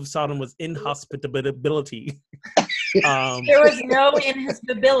sin of Sodom was inhospitability. There was no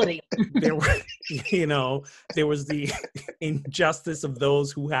inhospitability. There was the injustice of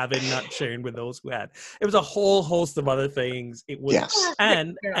those who have it not sharing with those who had. It was a whole host of other things. It was,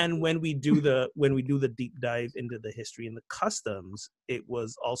 and when we do the deep dive into the history and the customs, it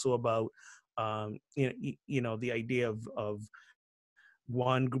was also about the idea of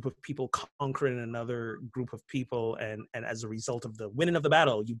one group of people conquering another group of people, and as a result of the winning of the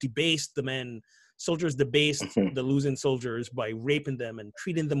battle, you debased the men. Soldiers debased the losing soldiers by raping them and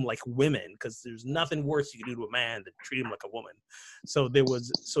treating them like women, because there's nothing worse you can do to a man than treat him like a woman. So there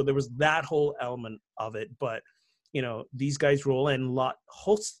was that whole element of it. But these guys roll in. Lot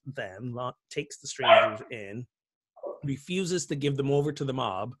hosts them. Lot takes the strangers in, refuses to give them over to the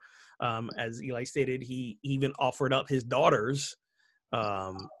mob. As Eli stated, he even offered up his daughters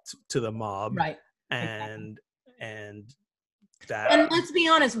to the mob. Right. And let's be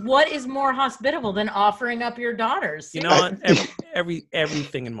honest, what is more hospitable than offering up your daughters? You know what?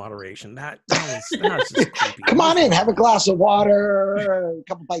 Everything in moderation. That was just creepy. Come on in, have a glass of water, a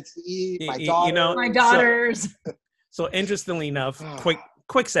couple bites to eat. My daughters. So interestingly enough, quick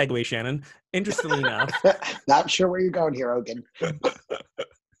segue, Shannon. Interestingly enough, not sure where you're going here, Ogun.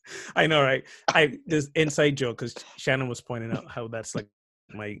 I know, right? This inside joke, because Shannon was pointing out how that's like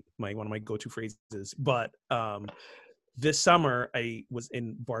my one of my go-to phrases. But this summer I was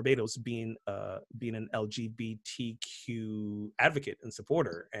in Barbados being an LGBTQ advocate and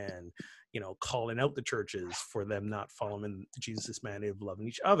supporter, and calling out the churches for them not following Jesus' mandate of loving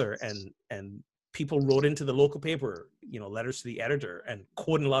each other, and people wrote into the local paper, letters to the editor and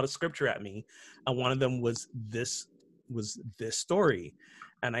quoting a lot of scripture at me, and one of them was this story,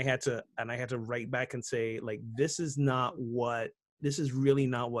 and I had to write back and say, like, this is really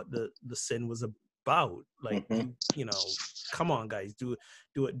not what the sin was about. Like, come on, guys,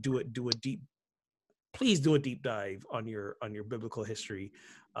 please do a deep dive on your biblical history,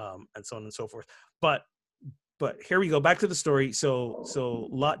 and so on and so forth. But here we go back to the story. So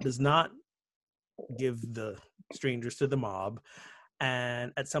Lot does not give the strangers to the mob,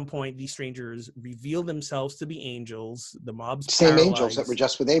 And at some point, these strangers reveal themselves to be angels. The mob's Same paralyzed. angels that were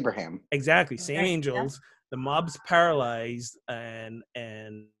just with Abraham. Exactly, same Right, angels. The mob's paralyzed, and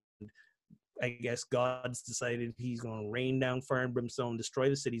I guess God's decided he's going to rain down fire and brimstone, destroy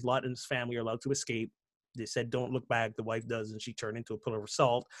the cities. Lot and his family are allowed to escape. They said, don't look back. The wife does, and she turned into a pillar of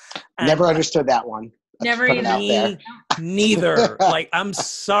salt. And Never understood that one. Let's Never put it either. out there. Neither. Like, I'm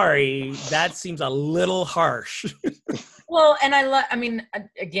sorry. That seems a little harsh. Well, and I mean,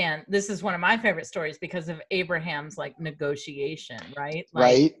 again, this is one of my favorite stories because of Abraham's like negotiation, right? Like,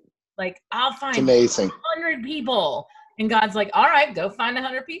 Right? Like, I'll It's find amazing. 100 people. And God's like, all right, go find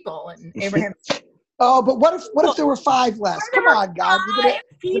 100 people. And Abraham, Oh, but what if there were 5 less? Come on, God. You're going to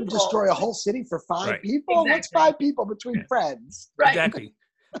people. destroy a whole city for 5 Right. people? What's Exactly. 5 people between friends? Right. Exactly.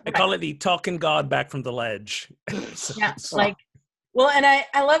 I call it the talking God back from the ledge. So- Yeah, like, well, and I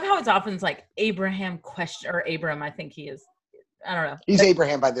love how it's often like Abraham question, or Abram, I think he is, I don't know. He's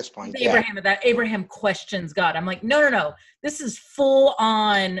Abraham by this point. It's Yeah. Abraham, that Abraham questions God. I'm like, no. This is full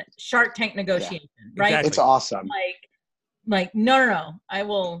on Shark Tank negotiation, right? Exactly. It's awesome. Like, no. I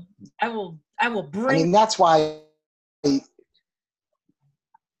will bring. I mean, that's why.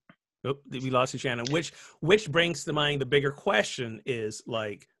 Oh, we lost you, Shannon. Which brings to mind the bigger question is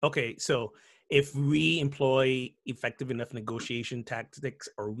like, okay, so if we employ effective enough negotiation tactics,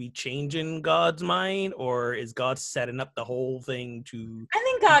 are we changing God's mind, or is God setting up the whole thing to? I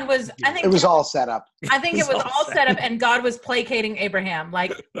think God was. I think It was all set up. I think it was all set up, and God was placating Abraham.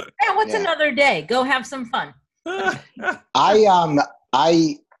 Like, what's Yeah. another day? Go have some fun. The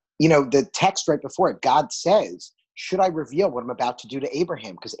text right before it, God says, should I reveal what I'm about to do to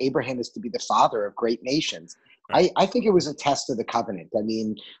Abraham? Because Abraham is to be the father of great nations. Right. I think it was a test of the covenant. I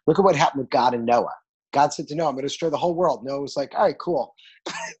mean, look at what happened with God and Noah. God said to Noah, I'm going to destroy the whole world. Noah was like, all right, cool.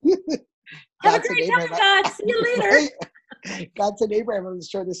 Have a great time, God. See you later. God said, Abraham, I'm going to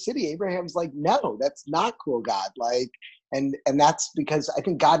destroy the city. Abraham's like, no, that's not cool, God. Like, and that's because I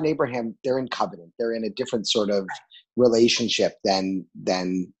think God and Abraham, they're in covenant. They're in a different sort of relationship than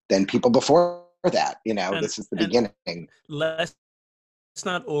people before that. This is the beginning. Let's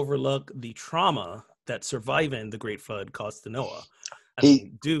not overlook the trauma that surviving the Great Flood caused to Noah.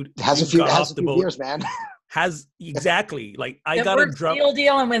 Dude has a few got off the boat, years, man. Has exactly like I That got we're a drunk. still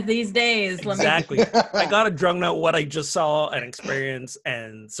dealing with these days. Exactly. I got to drunk out what I just saw and experience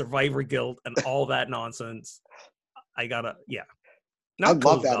and survivor guilt and all that nonsense. I gotta, yeah. Not I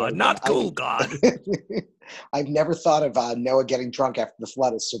cool, love that. God. Not cool, God. I've never thought of Noah getting drunk after the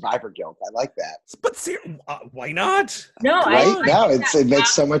flood as survivor guilt. I like that. But why not? No, Right? I It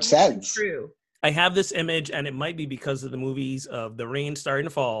makes so much sense. True. I have this image, and it might be because of the movies of the rain starting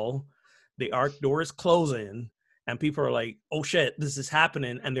to fall, the ark door is closing, and people are like, "Oh shit, this is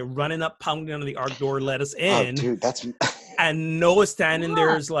happening!" And they're running up, pounding on the ark door, let us in. Oh, dude, that's. And Noah standing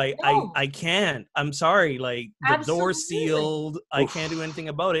there is like, no. I can't. I'm sorry. Like, the door's Absolutely. sealed. I can't do anything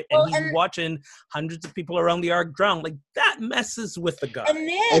about it. And Well, he's and- watching hundreds of people around the ark drown. Like, that messes with the guy. And then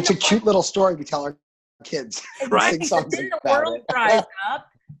It's a cute little story we tell our kids. Right. Sing songs then the about world it. dries up,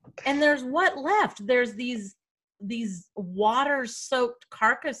 and there's what left? There's these water-soaked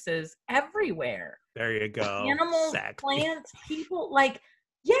carcasses everywhere. There you go. Animals, Exactly. plants, people. Like,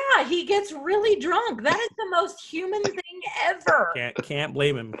 yeah, he gets really drunk. That is the most human thing ever. Can't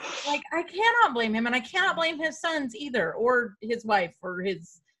blame him. Like, I cannot blame him, and I cannot blame his sons either, or his wife, or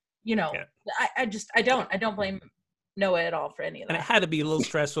his, Yeah. I don't blame Noah at all for any of And it that. had to be a little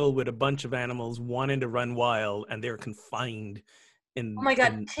stressful with a bunch of animals wanting to run wild, and they're confined in. Oh my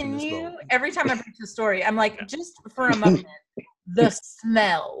God, in can this you, boat. every time I preach the story, I'm like, Yeah. just for a moment, the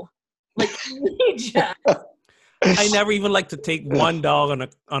smell. Like, we just, I never even like to take one dog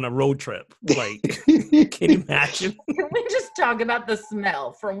on a road trip. Like, can you imagine? can we just talk about the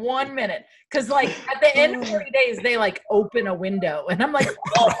smell for 1 minute? Because, like, at the end of 40 days, they, like, open a window. And I'm like,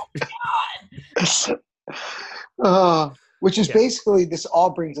 oh, Which is Yeah. basically, this all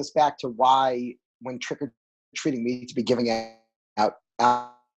brings us back to why when trick-or-treating we need to be giving out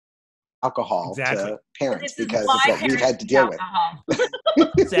alcohol Exactly. to parents, this is because why it's what we've parents had to need deal with. alcohol.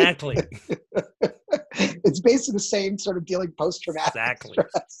 Exactly. It's basically the same sort of dealing post-traumatic Exactly.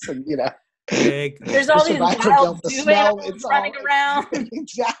 stress, and Big. There's all these survivor wild guilt, the zoo smell, animals it's running all- around,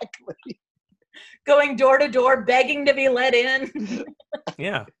 exactly. going door to door, begging to be let in.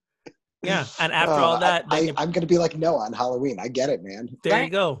 Yeah. Yeah. And after all that, then I'm going to be like Noah on Halloween. I get it, man. there you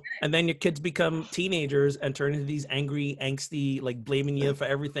Right. go. And then your kids become teenagers and turn into these angry, angsty, like blaming you for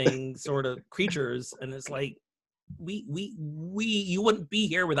everything sort of creatures. And it's like, you wouldn't be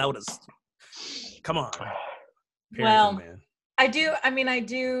here without us. Come on. Parenting, Well, man. I do.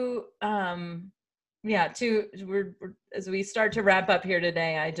 as we start to wrap up here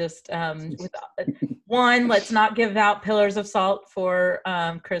today, I just one, let's not give out pillars of salt for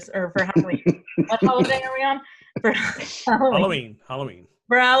Chris or for Halloween. What holiday are we on? For Halloween.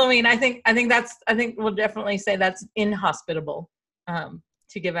 For Halloween, I think we'll definitely say that's inhospitable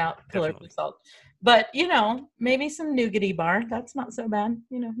to give out pillars of salt. But maybe some nougaty bar. That's not so bad,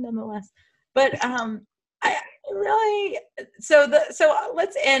 nonetheless. But I really so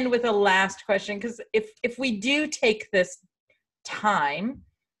let's end with a last question, because if we do take this time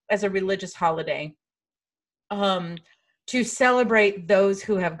as a religious holiday to celebrate those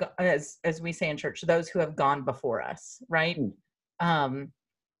who have, as we say in church, those who have gone before us, right?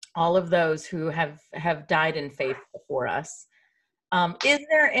 All of those who have died in faith before us. Is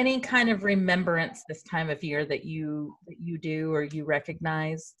there any kind of remembrance this time of year that you do, or you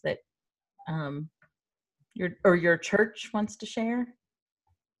recognize that your church wants to share?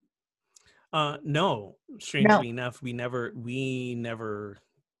 No, strangely enough, we never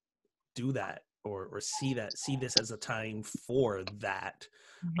do that or see this as a time for that.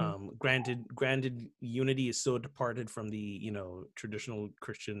 Granted, unity is so departed from the traditional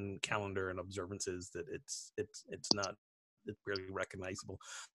Christian calendar and observances that it's barely recognizable.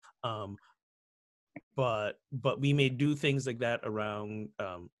 But we may do things like that around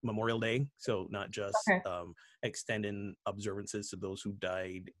Memorial Day, so not just extending observances to those who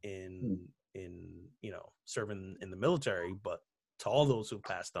died in serving in the military, but to all those who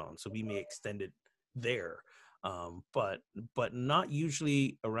passed on. So we may extend it there, but not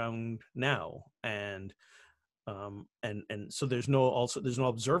usually around now. And so there's no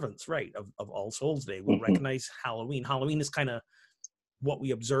observance, right, of All Souls Day. We'll recognize Halloween. Halloween is kind of what we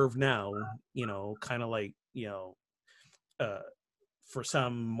observe now, kind of like, for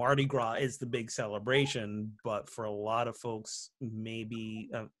some, Mardi Gras is the big celebration, but for a lot of folks, maybe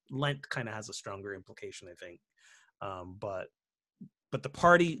Lent kind of has a stronger implication, I think. But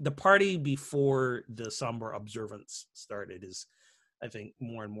the party before the somber observance started is, I think,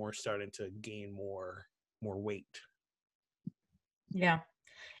 more and more starting to gain more weight. Yeah.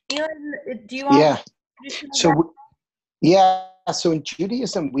 Elon, do you want? So in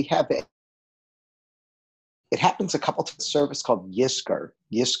Judaism, we have it happens a couple times. Service called Yizkor.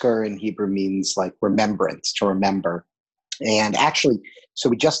 Yizkor in Hebrew means like remembrance, to remember. And actually, so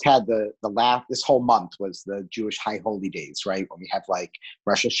we just had this whole month was the Jewish high holy days, right? When we have like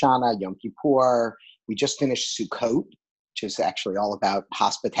Rosh Hashanah, Yom Kippur. We just finished Sukkot, which is actually all about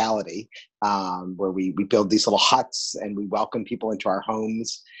hospitality, where we build these little huts and we welcome people into our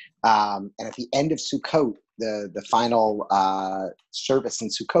homes. And at the end of Sukkot, the final service in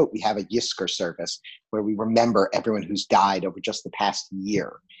Sukkot, we have a Yizkor service where we remember everyone who's died over just the past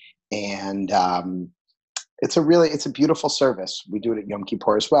year. And it's a beautiful service. We do it at Yom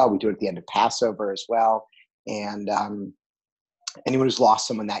Kippur as well. We do it at the end of Passover as well. And anyone who's lost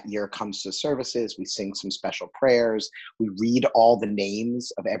someone that year comes to the services. We sing some special prayers. We read all the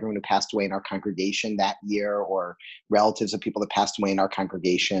names of everyone who passed away in our congregation that year, or relatives of people that passed away in our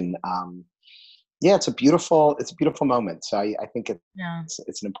congregation. It's a beautiful moment. So I think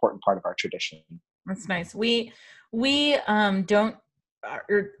it's an important part of our tradition. That's nice. We don't,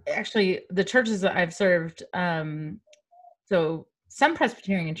 or actually the churches that I've served, so some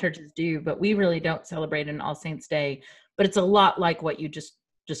Presbyterian churches do, but we really don't celebrate an All Saints Day. But it's a lot like what you just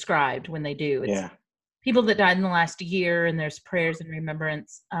described when they do. It's people that died in the last year, and there's prayers and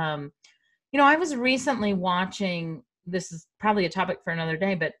remembrance. I was recently watching, this is probably a topic for another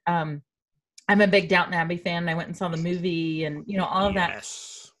day, but I'm a big Downton Abbey fan. I went and saw the movie and, all of that.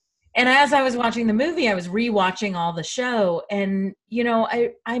 And as I was watching the movie, I was rewatching all the show. And,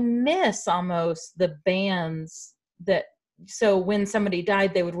 I miss almost the bands so when somebody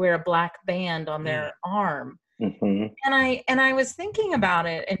died, they would wear a black band on their arm. Mm-hmm. And I was thinking about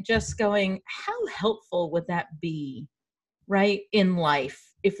it and just going, how helpful would that be, right, in life,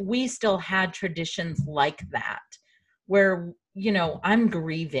 if we still had traditions like that, where, I'm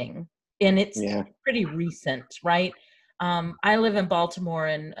grieving and it's pretty recent, right? I live in Baltimore,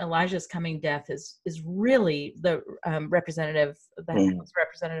 and Elijah's coming death is really the representative, the House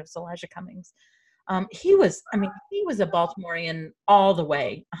Representative Elijah Cummings. He was a Baltimorean all the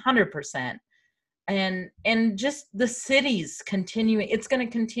way, 100%. And just the city's continuing, it's going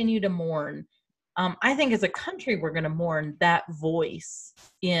to continue to mourn. I think as a country, we're going to mourn that voice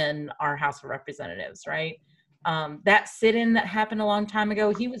in our House of Representatives, right? That sit-in that happened a long time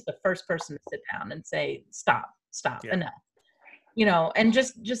ago, he was the first person to sit down and say, stop, enough. And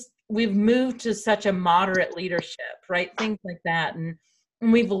just we've moved to such a moderate leadership, right? Things like that. And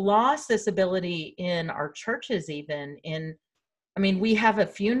we've lost this ability in our churches, even we have a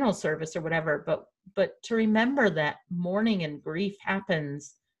funeral service or whatever, but to remember that mourning and grief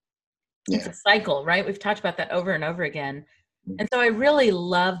happens. It's a cycle, right? We've talked about that over and over again. And so I really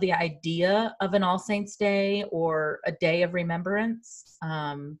love the idea of an All Saints Day or a day of remembrance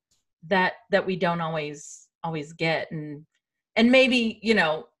that we don't always get. And maybe, you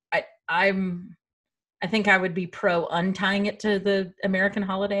know, I think I would be pro untying it to the American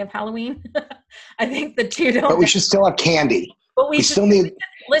holiday of Halloween. I think the two don't. But we should still have candy. But we still need,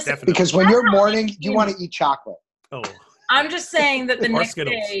 listen, because when you're mourning, you want to eat chocolate. Oh, I'm just saying that the next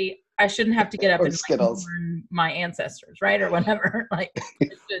Skittles. day I shouldn't have to get up Or and Skittles. mourn my ancestors, right, or whatever. Like,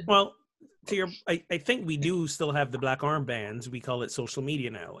 well, I think we do still have the black armbands. We call it social media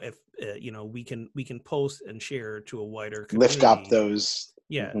now. If you know, we can post and share to a wider community. Lift up those.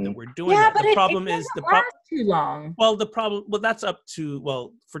 Yeah, that we're doing yeah, that. but The problem it is last too long. Well, that's up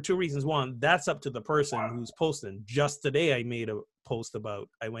to, for two reasons. One, that's up to the person who's posting. Just today, I made a post about,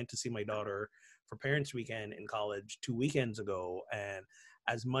 I went to see my daughter for Parents Weekend in college 2 weekends ago. And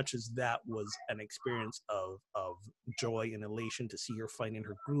as much as that was an experience of joy and elation to see her finding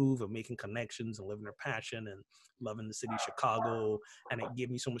her groove of making connections and living her passion and loving the city of Chicago, and it gave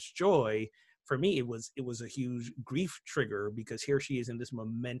me so much joy. For me, it was a huge grief trigger, because here she is in this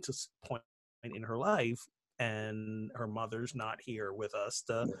momentous point in her life, and her mother's not here with us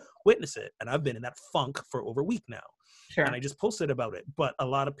to witness it. And I've been in that funk for over a week now. Sure. And I just posted about it. But a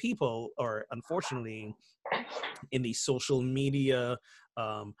lot of people are, unfortunately, in the social media,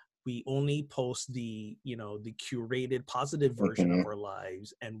 we only post the curated positive version of our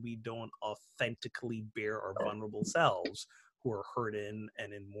lives, and we don't authentically bear our vulnerable selves, who are hurting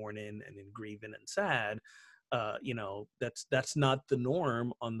and in mourning and in grieving and sad. That's not the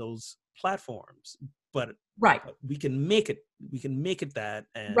norm on those platforms, but right, we can make it that,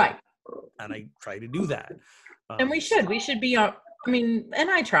 and right, and I try to do that. And we should be, and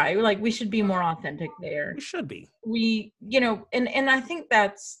I try, like, we should be more authentic there. We should be. And I think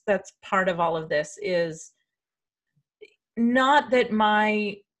that's part of all of this, is not that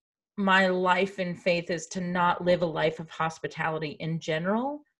my life in faith is to not live a life of hospitality in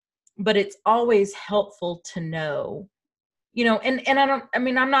general, but it's always helpful to know,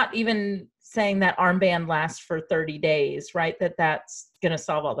 I'm not even saying that armband lasts for 30 days, right? That's going to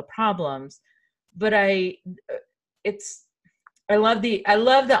solve all the problems. But I love the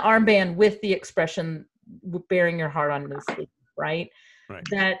armband with the expression, bearing your heart on the sleeve, right?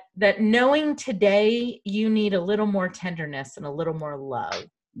 Right. That knowing today you need a little more tenderness and a little more love.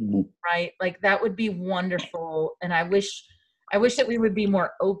 Mm-hmm. Right? Like, that would be wonderful. And I wish that we would be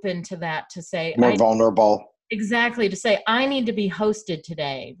more open to that, to say more vulnerable. Exactly. To say, I need to be hosted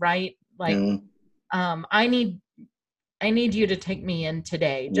today. Right. Like, I need you to take me in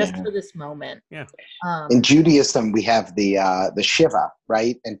today, just for this moment. Yeah. In Judaism, we have the Shiva,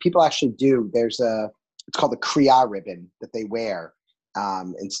 right? And people actually do, it's called the Kriya ribbon that they wear.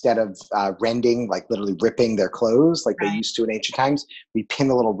 Instead of rending, like literally ripping their clothes like they used to in ancient times, we pin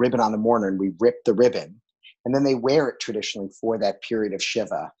a little ribbon on the mourner and we rip the ribbon, and then they wear it traditionally for that period of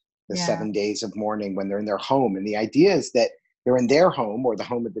Shiva, the 7 days of mourning, when they're in their home. And the idea is that they're in their home or the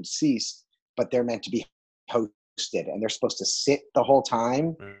home of the deceased, but they're meant to be hosted, and they're supposed to sit the whole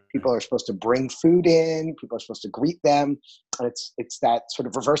time. People are supposed to bring food in, people are supposed to greet them, and it's that sort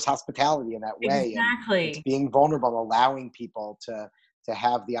of reverse hospitality in that way. Exactly. And it's being vulnerable, allowing people to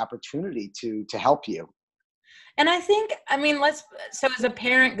have the opportunity to help you. And I think, so as a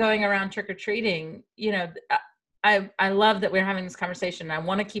parent going around trick-or-treating, I love that we're having this conversation. I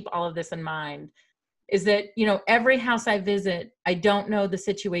want to keep all of this in mind, is that, every house I visit, I don't know the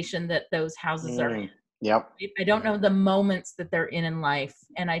situation that those houses are in. Yep. I don't know the moments that they're in life,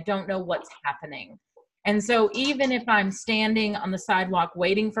 and I don't know what's happening. And so even if I'm standing on the sidewalk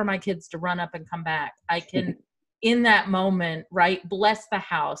waiting for my kids to run up and come back, I can, in that moment, right, bless the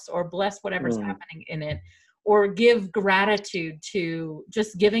house or bless whatever's happening in it, or give gratitude to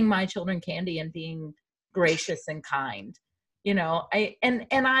just giving my children candy and being gracious and kind. I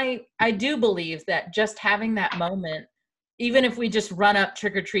do believe that just having that moment, even if we just run up,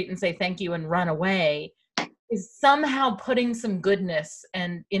 trick or treat, and say thank you and run away, is somehow putting some goodness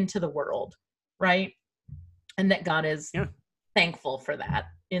and into the world, right? And that God is thankful for that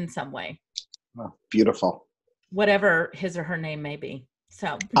in some way. Oh, beautiful. Whatever his or her name may be.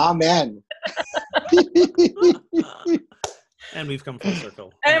 So. Amen. And we've come full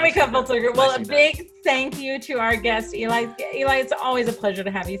circle. Well, a big thank you to our guest, Eli. Eli, it's always a pleasure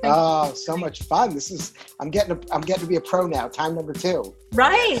to have you. Thank you. So much fun. I'm getting to be a pro now. Time number 2.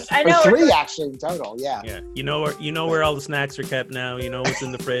 Right. I know. Or 3 actually in total. Yeah. Yeah. You know where all the snacks are kept now. You know what's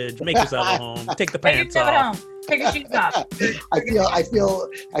in the fridge. Make yourself at home. Take the pants off. Take your shoes off. I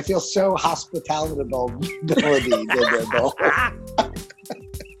feel so hospitable.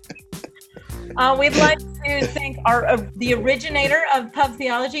 We'd like to thank the originator of Pub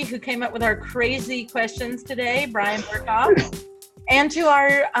Theology, who came up with our crazy questions today, Brian Burkhoff, and to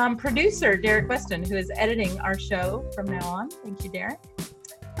our producer, Derek Weston, who is editing our show from now on. Thank you, Derek.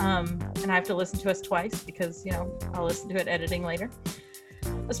 And I have to listen to us twice because, I'll listen to it editing later.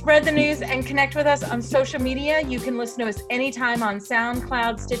 Spread the news and connect with us on social media. You can listen to us anytime on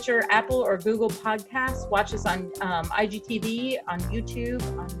SoundCloud, Stitcher, Apple, or Google Podcasts. Watch us on IGTV, on YouTube,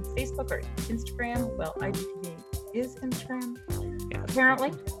 on Facebook, or Instagram. Well, IGTV is Instagram,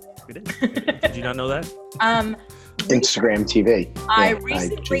 apparently. We did. Did you not know that? Instagram TV. I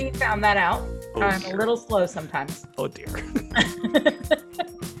recently found that out. Oh, I'm dear. a little slow sometimes. Oh, dear.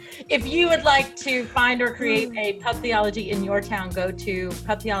 If you would like to find or create a Pub Theology in your town, go to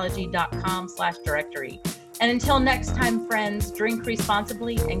pubtheology.com/directory. And until next time, friends, drink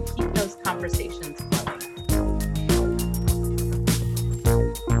responsibly and keep those conversations